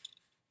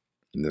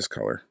 In this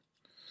color.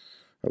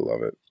 I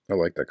love it. I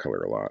like that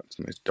color a lot. It's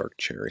a nice dark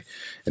cherry.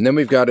 And then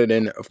we've got it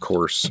in, of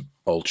course,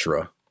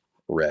 Ultra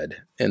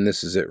Red. And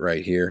this is it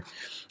right here.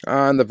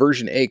 On the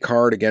version A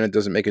card, again, it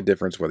doesn't make a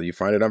difference whether you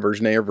find it on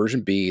version A or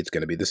version B. It's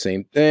going to be the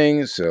same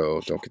thing,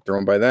 so don't get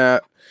thrown by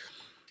that.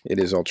 It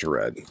is Ultra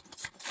Red.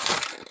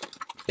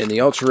 In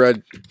the Ultra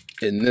Red,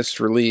 in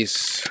this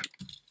release,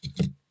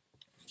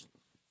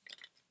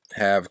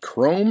 have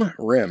chrome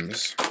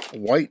rims,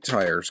 white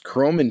tires,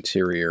 chrome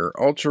interior,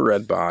 Ultra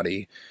Red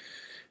body,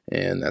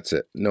 and that's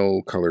it.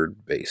 No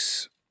colored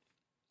base.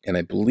 And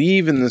I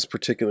believe in this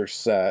particular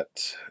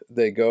set,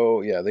 they go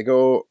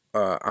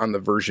on the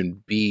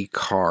version B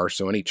car.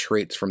 So any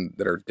traits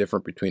that are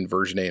different between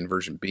version A and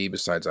version B,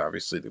 besides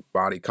obviously the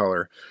body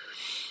color,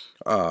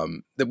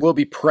 that will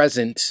be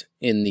present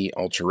in the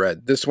Ultra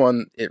Red. This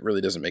one, it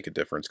really doesn't make a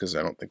difference because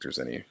I don't think there's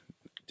any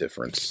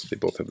difference. They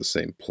both have the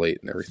same plate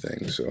and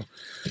everything. So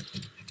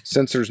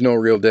since there's no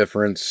real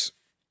difference,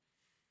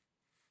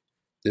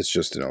 it's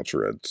just an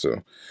Ultra Red.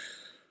 So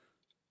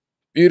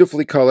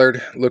beautifully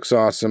colored, looks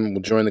awesome.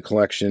 We'll join the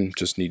collection.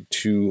 Just need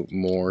 2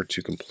 more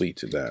to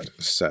complete that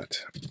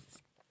set.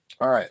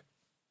 All right.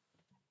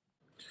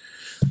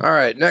 All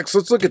right, next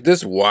let's look at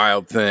this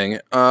wild thing.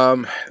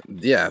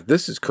 Yeah,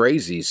 this is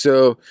crazy.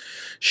 So,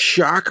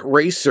 Shock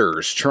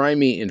Racers. Try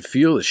me and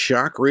feel the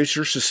Shock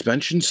Racer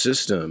suspension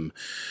system.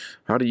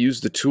 How to use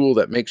the tool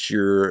that makes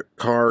your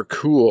car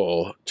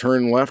cool.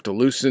 Turn left to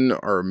loosen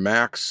our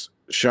max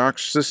shock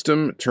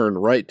system. Turn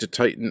right to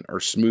tighten our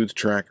smooth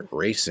track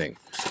racing.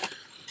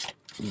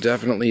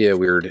 Definitely a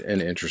weird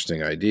and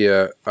interesting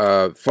idea.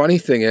 Funny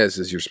thing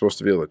is you're supposed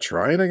to be able to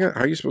try it, I guess.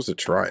 How are you supposed to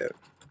try it?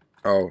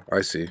 Oh,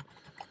 I see.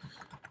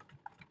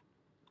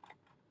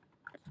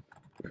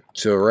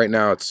 So right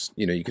now it's,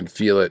 you can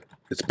feel it.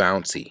 It's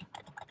bouncy.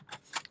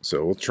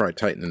 So we'll try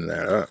tightening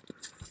that up.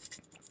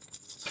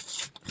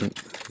 I'm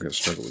going to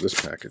struggle with this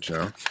package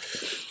now.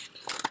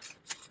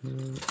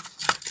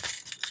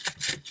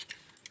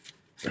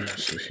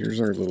 So here's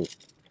our little...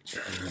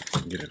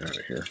 Get it out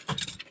of here.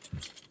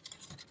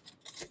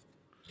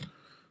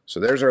 So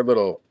there's our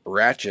little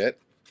ratchet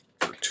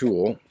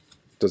tool.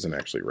 It doesn't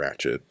actually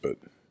ratchet, but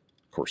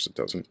of course it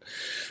doesn't.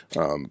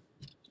 That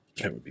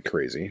would be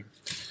crazy.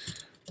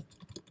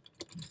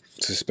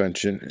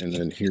 Suspension, and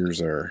then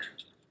here's our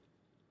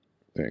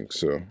thing.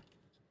 So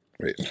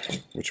wait,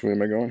 which way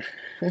am I going?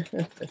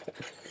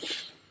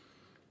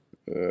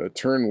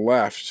 Turn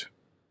left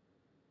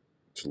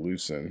to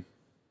loosen.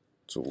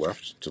 So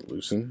left to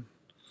loosen.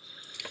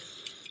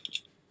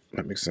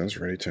 That makes sense.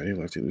 Ready, tighty,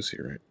 lefty,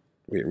 loosey, right?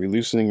 Wait, are we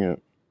loosening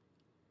it?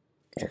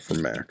 Oh, for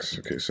max.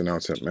 Okay, so now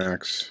it's at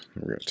max.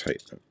 We're gonna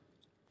tighten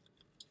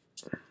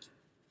it.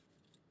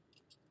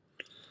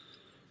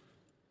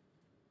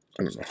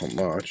 I don't know how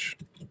much.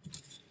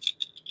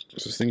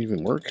 Does this thing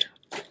even work?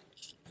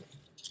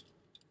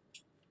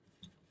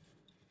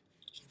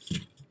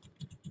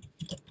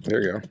 There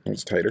you go.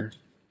 That's tighter.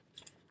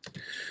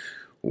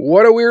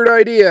 What a weird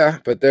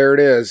idea, but there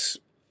it is.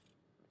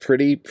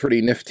 Pretty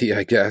nifty,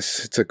 I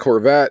guess. It's a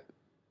Corvette.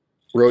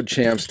 Road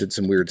Champs did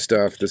some weird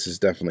stuff. This is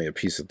definitely a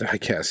piece of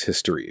diecast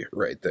history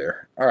right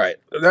there. All right,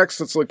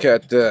 next let's look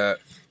at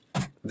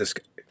this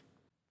guy.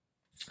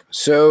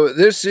 So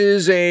this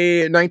is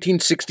a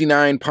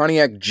 1969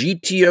 Pontiac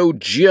GTO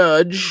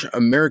Judge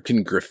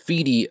American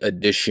Graffiti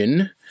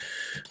Edition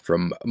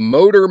from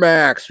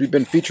Motormax. We've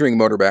been featuring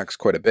Motormax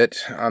quite a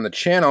bit on the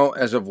channel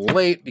as of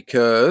late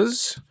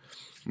because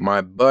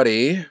my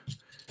buddy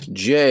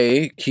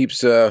Jay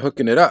keeps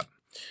hooking it up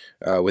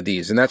with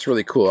these, and that's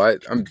really cool.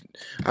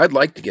 I'd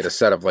like to get a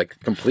set of like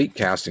complete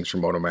castings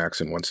from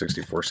Motormax in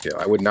 1/64 scale.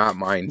 I would not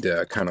mind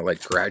kind of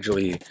like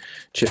gradually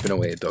chipping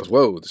away at those.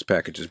 Whoa, this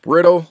package is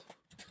brittle.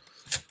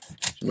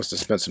 She must have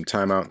spent some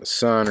time out in the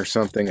sun or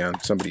something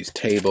on somebody's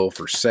table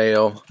for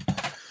sale.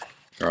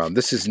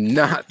 This is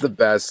not the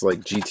best like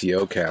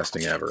GTO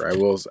casting ever. I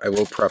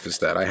will preface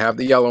that. I have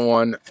the yellow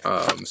one,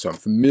 so I'm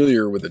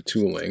familiar with the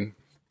tooling.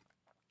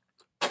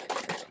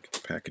 Get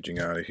the packaging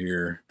out of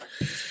here.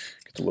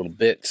 Get the little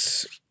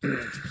bits.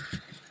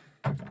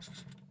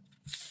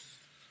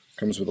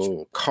 Comes with a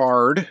little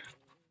card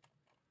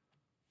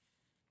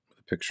with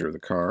a picture of the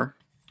car.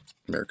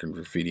 American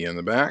Graffiti on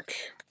the back.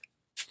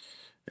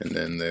 And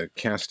then the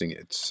casting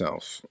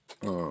itself.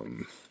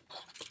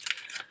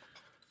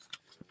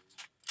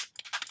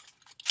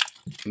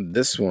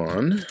 This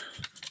one,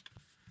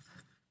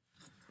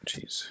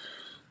 jeez,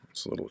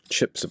 it's little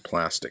chips of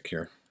plastic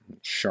here,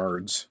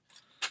 shards.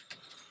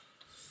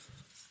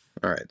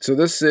 All right, so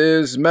this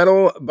is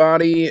metal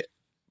body,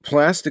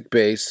 plastic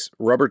base,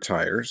 rubber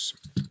tires,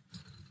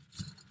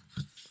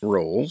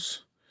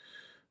 rolls.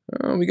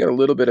 We got a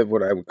little bit of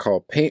what I would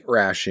call paint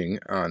rashing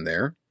on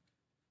there,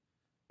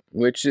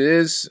 which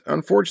is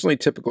unfortunately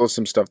typical of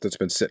some stuff that's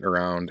been sitting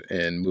around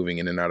and moving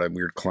in and out of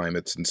weird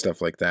climates and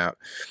stuff like that.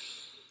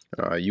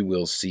 You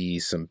will see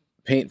some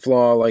paint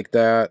flaw like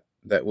that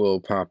will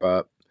pop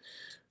up.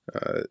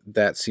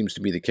 That seems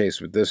to be the case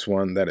with this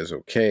one. That is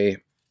okay.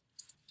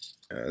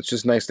 It's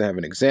just nice to have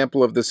an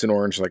example of this in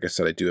orange. Like I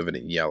said, I do have it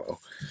in yellow.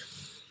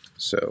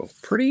 So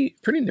pretty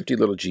nifty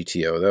little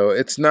GTO, though.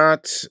 It's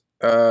not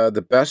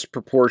the best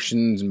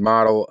proportions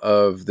model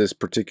of this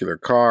particular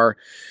car.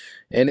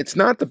 And it's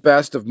not the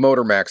best of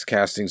Motormax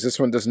castings. This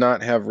one does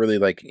not have really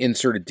like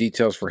inserted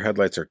details for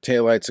headlights or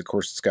taillights. Of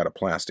course, it's got a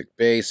plastic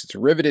base. It's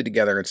riveted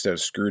together instead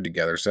of screwed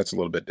together, so that's a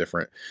little bit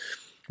different.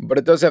 But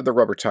it does have the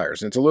rubber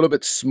tires, and it's a little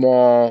bit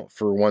small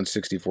for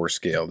 1/64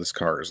 scale. This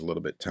car is a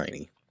little bit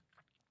tiny.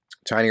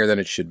 Tinier than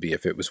it should be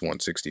if it was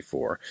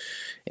 1/64.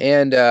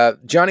 And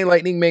Johnny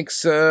Lightning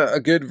makes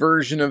a good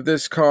version of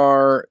this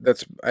car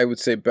that's, I would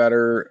say,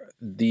 better.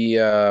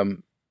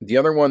 The The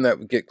other one that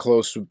would get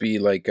close would be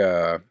like,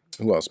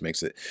 who else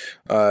makes it?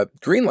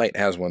 Greenlight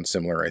has one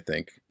similar, I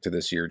think, to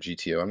this year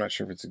GTO. I'm not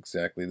sure if it's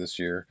exactly this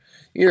year.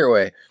 Either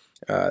way,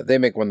 they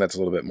make one that's a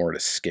little bit more to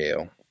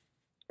scale.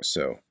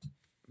 So,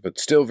 but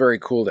still very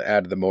cool to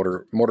add to the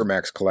Motor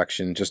Max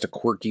collection. Just a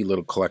quirky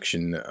little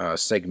collection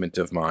segment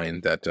of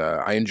mine that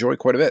I enjoy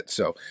quite a bit.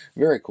 So,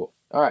 very cool.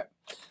 All right.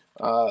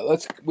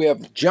 We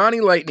have Johnny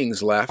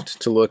Lightnings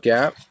left to look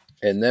at,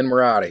 and then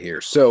we're out of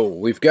here. So,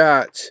 we've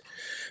got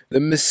the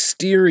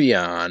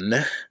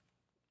Mysterion,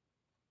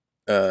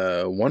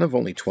 one of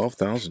only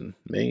 12,000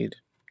 made.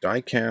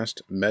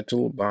 Die-cast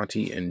metal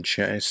body and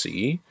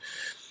chassis.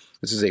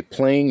 This is a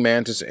Playing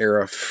Mantis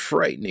era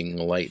Frightening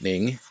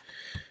Lightning.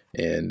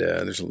 And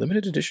there's a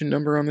limited edition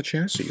number on the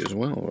chassis as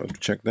well. We'll have to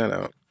check that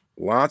out.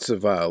 Lots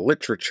of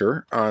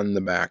literature on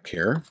the back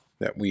here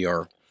that we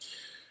are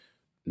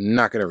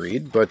not going to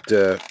read. But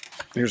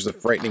here's the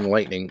Frightening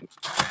Lightning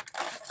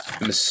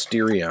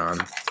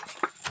Mysterion.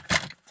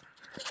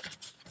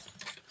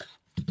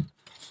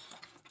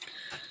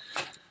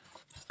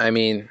 I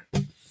mean,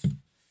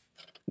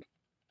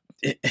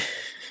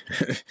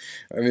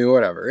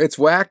 whatever. It's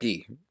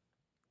wacky.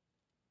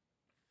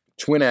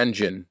 Twin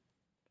engine.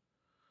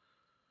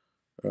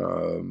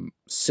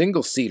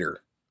 Single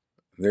seater.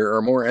 There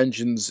are more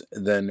engines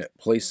than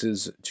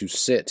places to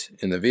sit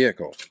in the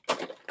vehicle.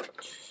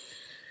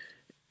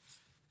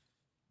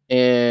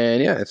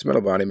 And yeah, it's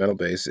metal body, metal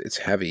base. It's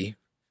heavy.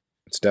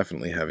 It's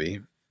definitely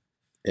heavy.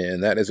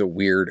 And that is a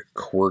weird,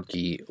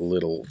 quirky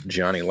little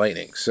Johnny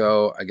Lightning.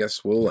 So I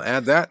guess we'll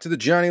add that to the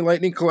Johnny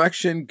Lightning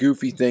collection.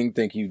 Goofy thing.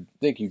 Thank you,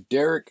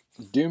 Derek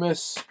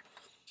Dumas.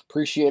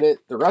 Appreciate it.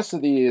 The rest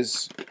of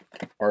these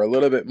are a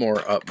little bit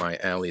more up my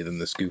alley than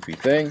this goofy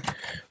thing.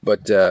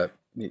 But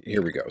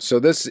here we go. So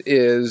this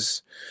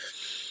is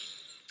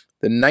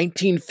the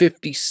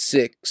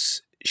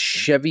 1956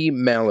 Chevy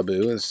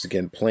Malibu. This is,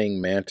 again,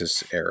 Playing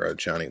Mantis era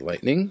Johnny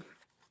Lightning.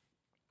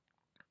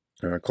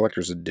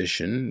 Collector's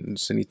edition.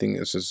 It's anything.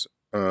 This is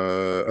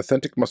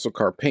authentic muscle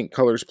car paint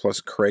colors plus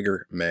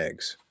Krager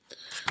mags.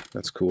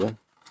 That's cool.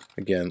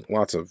 Again,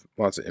 lots of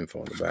info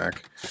on the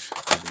back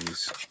of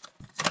these.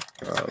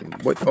 You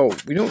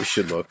know what we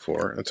should look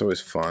for? That's always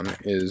fun.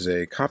 Is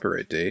a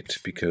copyright date,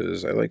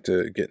 because I like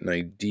to get an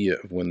idea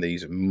of when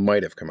these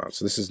might have come out.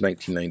 So this is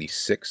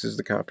 1996 is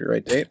the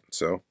copyright date.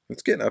 So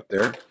it's getting up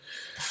there.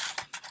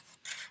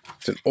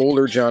 It's an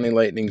older Johnny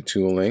Lightning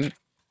tooling.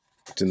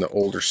 It's in the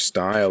older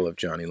style of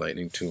Johnny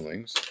Lightning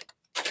toolings.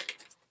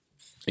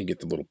 You get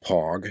the little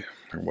pog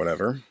or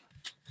whatever.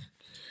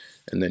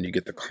 And then you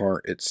get the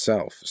car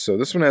itself. So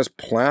this one has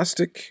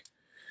plastic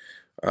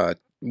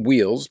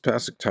wheels,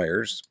 plastic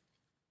tires,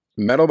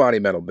 metal body,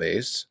 metal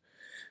base.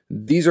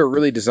 These are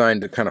really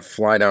designed to kind of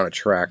fly down a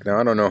track. Now,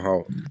 I don't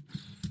know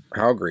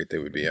how great they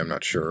would be. I'm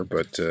not sure.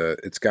 But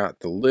it's got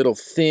the little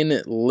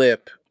thin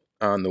lip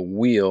on the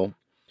wheel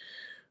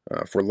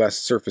for less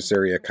surface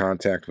area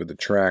contact with the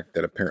track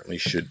that apparently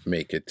should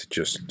make it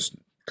just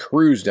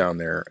cruise down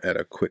there at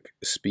a quick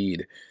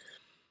speed.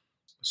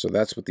 So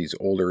that's what these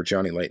older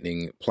Johnny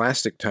Lightning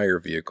plastic tire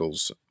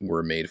vehicles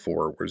were made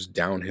for, was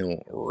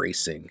downhill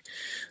racing.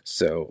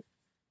 So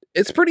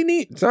it's pretty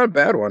neat. It's not a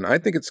bad one. I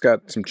think it's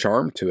got some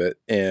charm to it,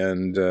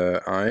 and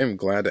I am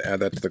glad to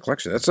add that to the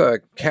collection. That's a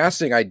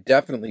casting I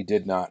definitely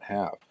did not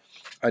have.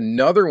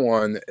 Another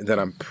one that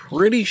I'm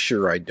pretty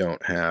sure I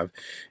don't have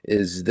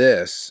is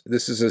this.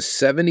 This is a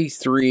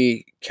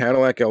 73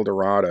 Cadillac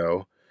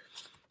Eldorado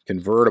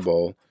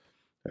convertible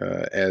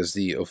as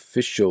the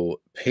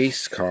official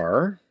pace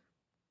car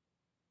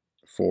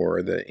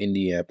for the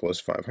Indianapolis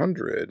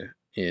 500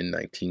 in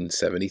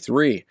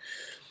 1973.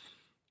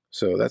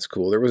 So that's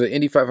cool. There was an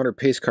Indy 500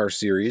 pace car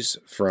series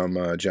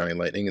from Johnny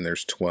Lightning, and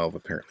there's 12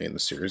 apparently in the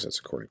series. That's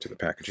according to the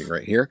packaging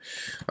right here.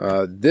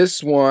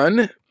 This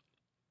one,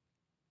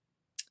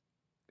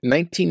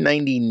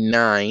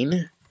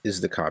 1999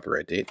 is the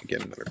copyright date.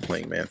 Again, another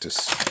Playing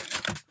Mantis,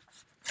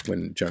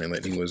 when Johnny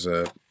Lightning was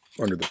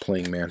under the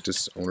Playing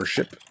Mantis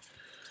ownership.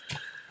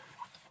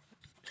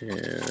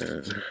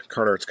 And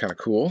card art's kind of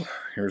cool.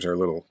 Here's our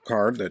little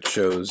card that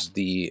shows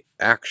the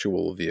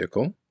actual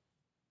vehicle.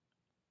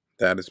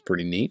 That is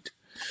pretty neat.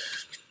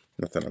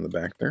 Nothing on the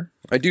back there.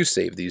 I do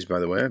save these, by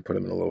the way. I put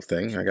them in a little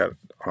thing. I got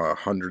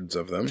hundreds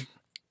of them,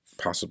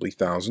 possibly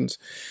thousands.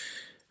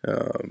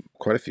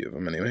 Quite a few of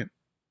them, anyway.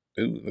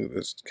 Ooh, look at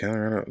this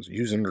Colorado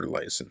use under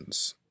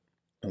license.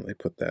 Oh, they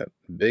put that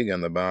big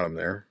on the bottom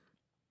there.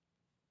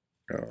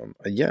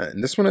 Yeah,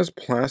 and this one has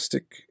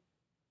plastic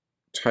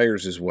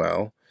tires as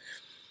well.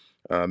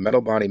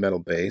 Metal body, metal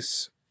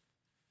base.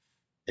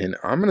 And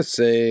I'm going to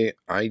say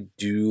I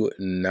do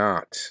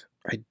not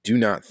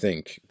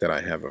think that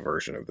I have a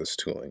version of this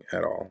tooling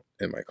at all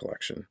in my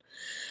collection.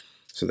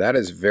 So that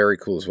is very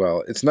cool as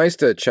well. It's nice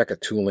to check a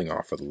tooling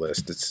off of the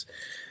list. It's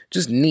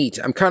just neat.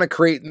 I'm kind of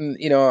creating,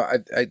 you know,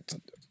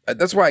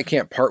 that's why I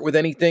can't part with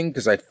anything,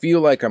 because I feel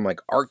like I'm like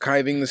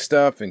archiving the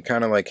stuff and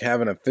kind of like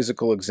having a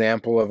physical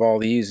example of all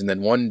these, and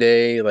then one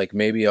day like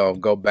maybe I'll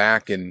go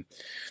back and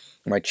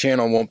My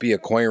channel won't be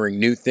acquiring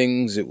new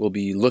things. It will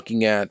be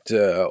looking at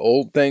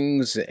old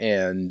things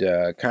and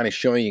kind of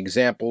showing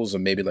examples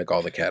of maybe like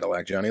all the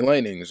Cadillac Johnny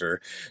Lightnings or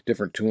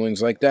different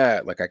toolings like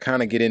that. Like I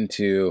kind of get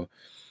into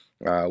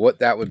what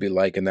that would be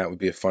like, and that would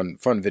be a fun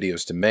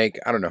videos to make.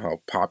 I don't know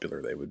how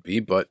popular they would be,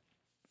 but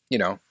you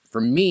know, for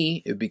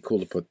me, it'd be cool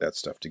to put that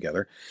stuff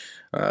together.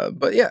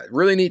 But yeah,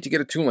 really neat to get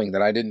a tooling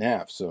that I didn't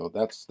have, so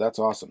that's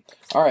awesome.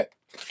 All right,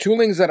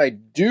 toolings that I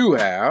do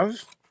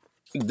have.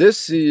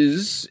 This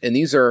is, and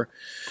these are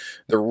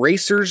the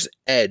Racer's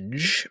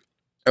Edge.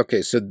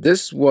 Okay, so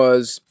this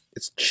was,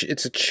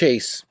 it's a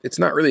chase. It's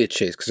not really a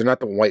chase because they're not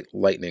the white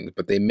Lightnings,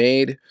 but they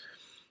made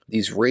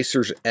these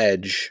Racer's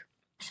Edge,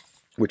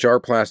 which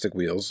are plastic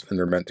wheels, and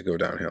they're meant to go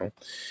downhill.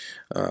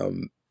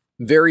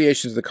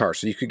 Variations of the car.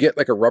 So you could get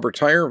like a rubber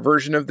tire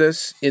version of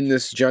this in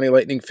this Johnny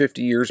Lightning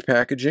 50 years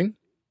packaging.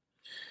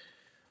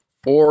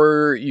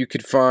 Or you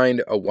could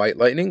find a white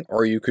Lightning,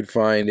 or you could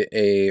find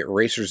a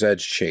Racer's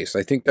Edge chase.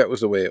 I think that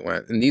was the way it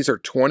went. And these are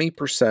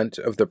 20%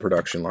 of the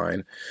production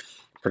line.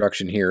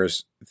 Production here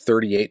is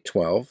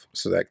 3812,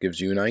 so that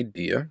gives you an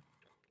idea.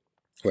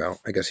 Well,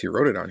 I guess he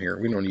wrote it on here.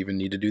 We don't even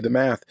need to do the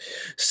math.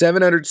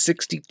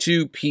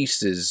 762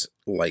 pieces,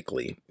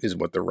 likely, is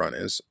what the run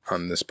is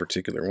on this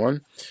particular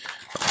one.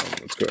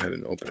 Let's go ahead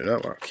and open it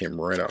up. It came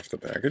right off the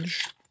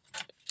package.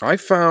 I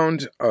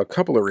found a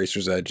couple of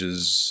Racer's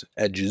edges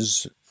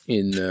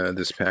in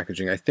this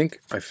packaging. I think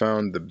I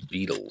found the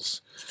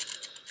Beetles,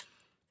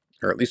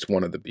 or at least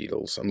one of the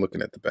Beetles. I'm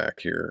looking at the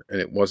back here,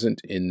 and it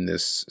wasn't in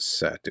this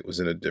set. It was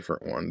in a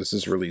different one. This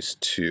is release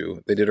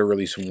 2. They did a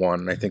release 1,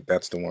 and I think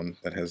that's the one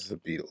that has the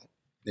Beetle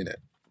in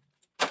it.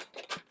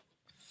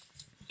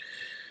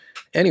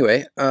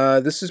 Anyway,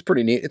 this is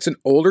pretty neat. It's an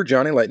older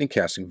Johnny Lightning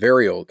casting,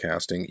 very old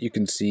casting. You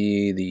can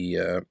see the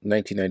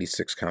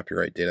 1996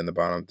 copyright date on the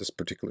bottom. This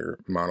particular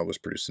model was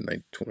produced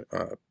in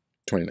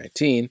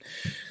 2019.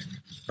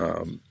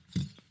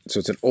 So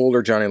it's an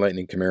older Johnny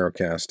Lightning Camaro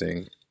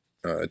casting.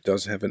 It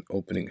does have an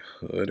opening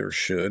hood, or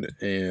should,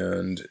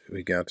 and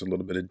we got a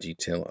little bit of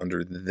detail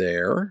under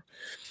there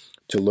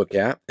to look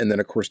at. And then,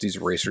 of course, these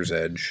Racer's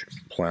Edge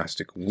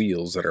plastic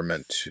wheels that are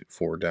meant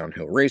for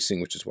downhill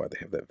racing, which is why they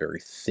have that very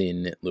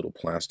thin little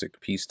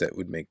plastic piece that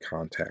would make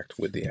contact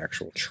with the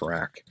actual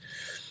track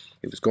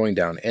it was going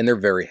down. And they're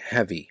very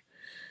heavy.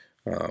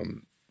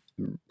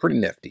 Pretty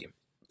nifty.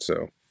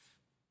 So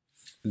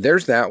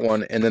there's that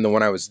one. And then the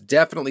one I was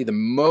definitely the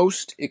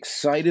most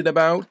excited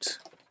about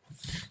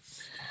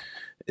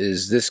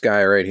is this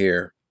guy right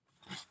here.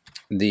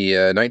 The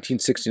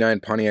 1969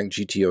 Pontiac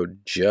GTO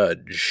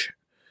Judge.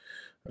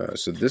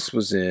 So this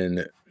was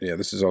in, yeah,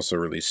 this is also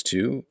release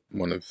 2,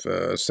 one of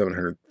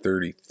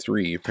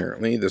 733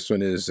 apparently. This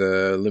one is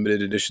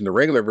limited edition. The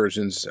regular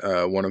version's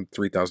one of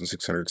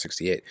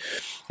 3,668.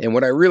 And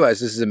what I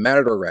realized, this is a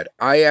Matador Red.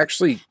 I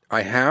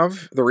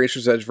have the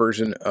Racer's Edge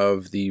version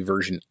of the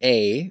version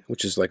A,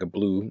 which is like a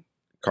blue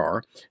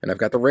car, and I've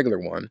got the regular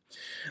one.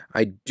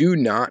 I do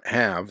not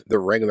have the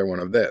regular one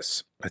of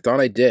this. I thought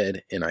I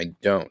did, and I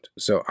don't.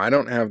 So I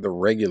don't have the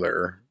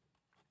regular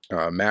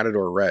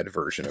Matador Red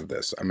version of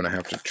this. I'm going to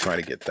have to try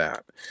to get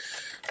that.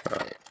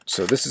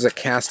 So this is a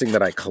casting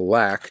that I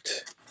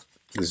collect,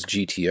 this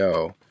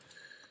GTO,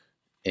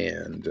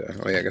 and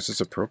oh yeah, I guess it's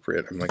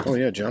appropriate. I'm like, oh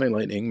yeah, Johnny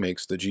Lightning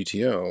makes the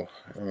GTO.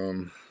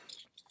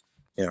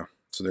 Yeah,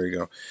 so there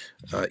you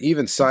go.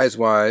 Even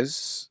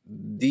size-wise,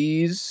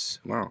 these,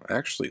 wow,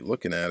 actually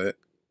looking at it,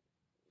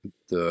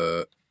 is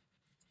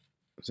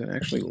that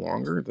actually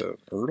longer, the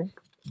Erdl?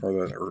 Or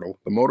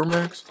the Motor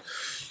Max?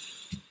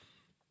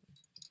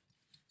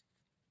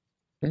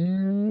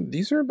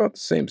 These are about the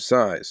same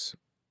size.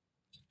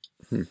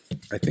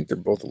 I think they're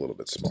both a little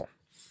bit small.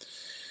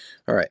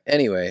 All right,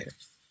 anyway,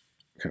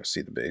 kind of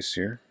see the base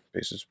here.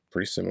 Base is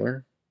pretty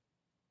similar.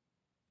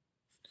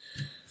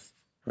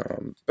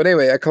 But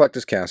anyway, I collect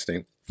this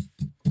casting,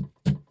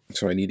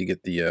 so I need to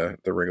get the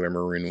regular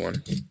maroon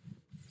one.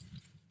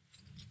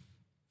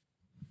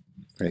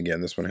 And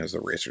again, this one has the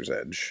Racer's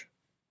Edge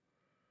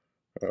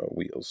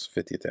wheels,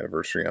 50th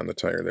anniversary on the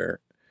tire there,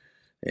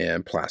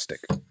 and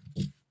plastic.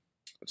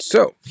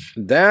 So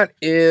that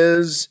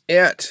is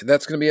it.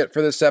 That's going to be it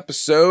for this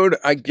episode,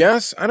 I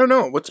guess. I don't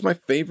know. What's my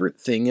favorite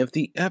thing of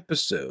the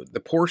episode? The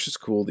Porsche is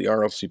cool. The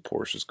RLC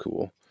Porsche is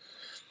cool.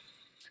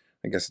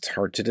 I guess it's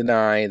hard to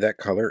deny that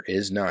color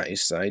is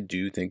nice. I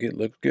do think it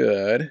looked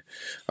good.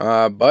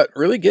 But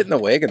really getting the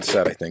wagon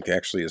set, I think,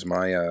 actually is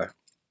my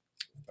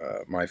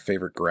my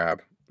favorite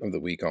grab of the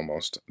week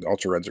almost. The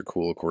Ultra Reds are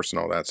cool, of course, and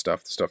all that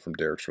stuff. The stuff from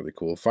Derek's really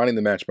cool. Finding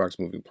the Matchbox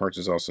moving parts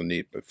is also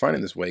neat, but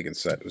finding this wagon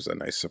set was a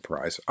nice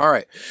surprise. All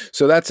right,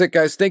 so that's it,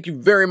 guys. Thank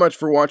you very much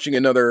for watching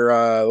another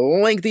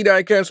lengthy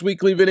Diecast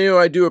Weekly video.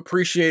 I do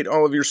appreciate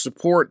all of your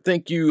support.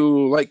 Thank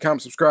you. Like,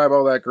 comment, subscribe,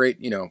 all that great,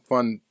 you know,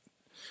 fun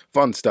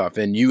stuff,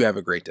 and you have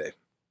a great day.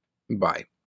 Bye.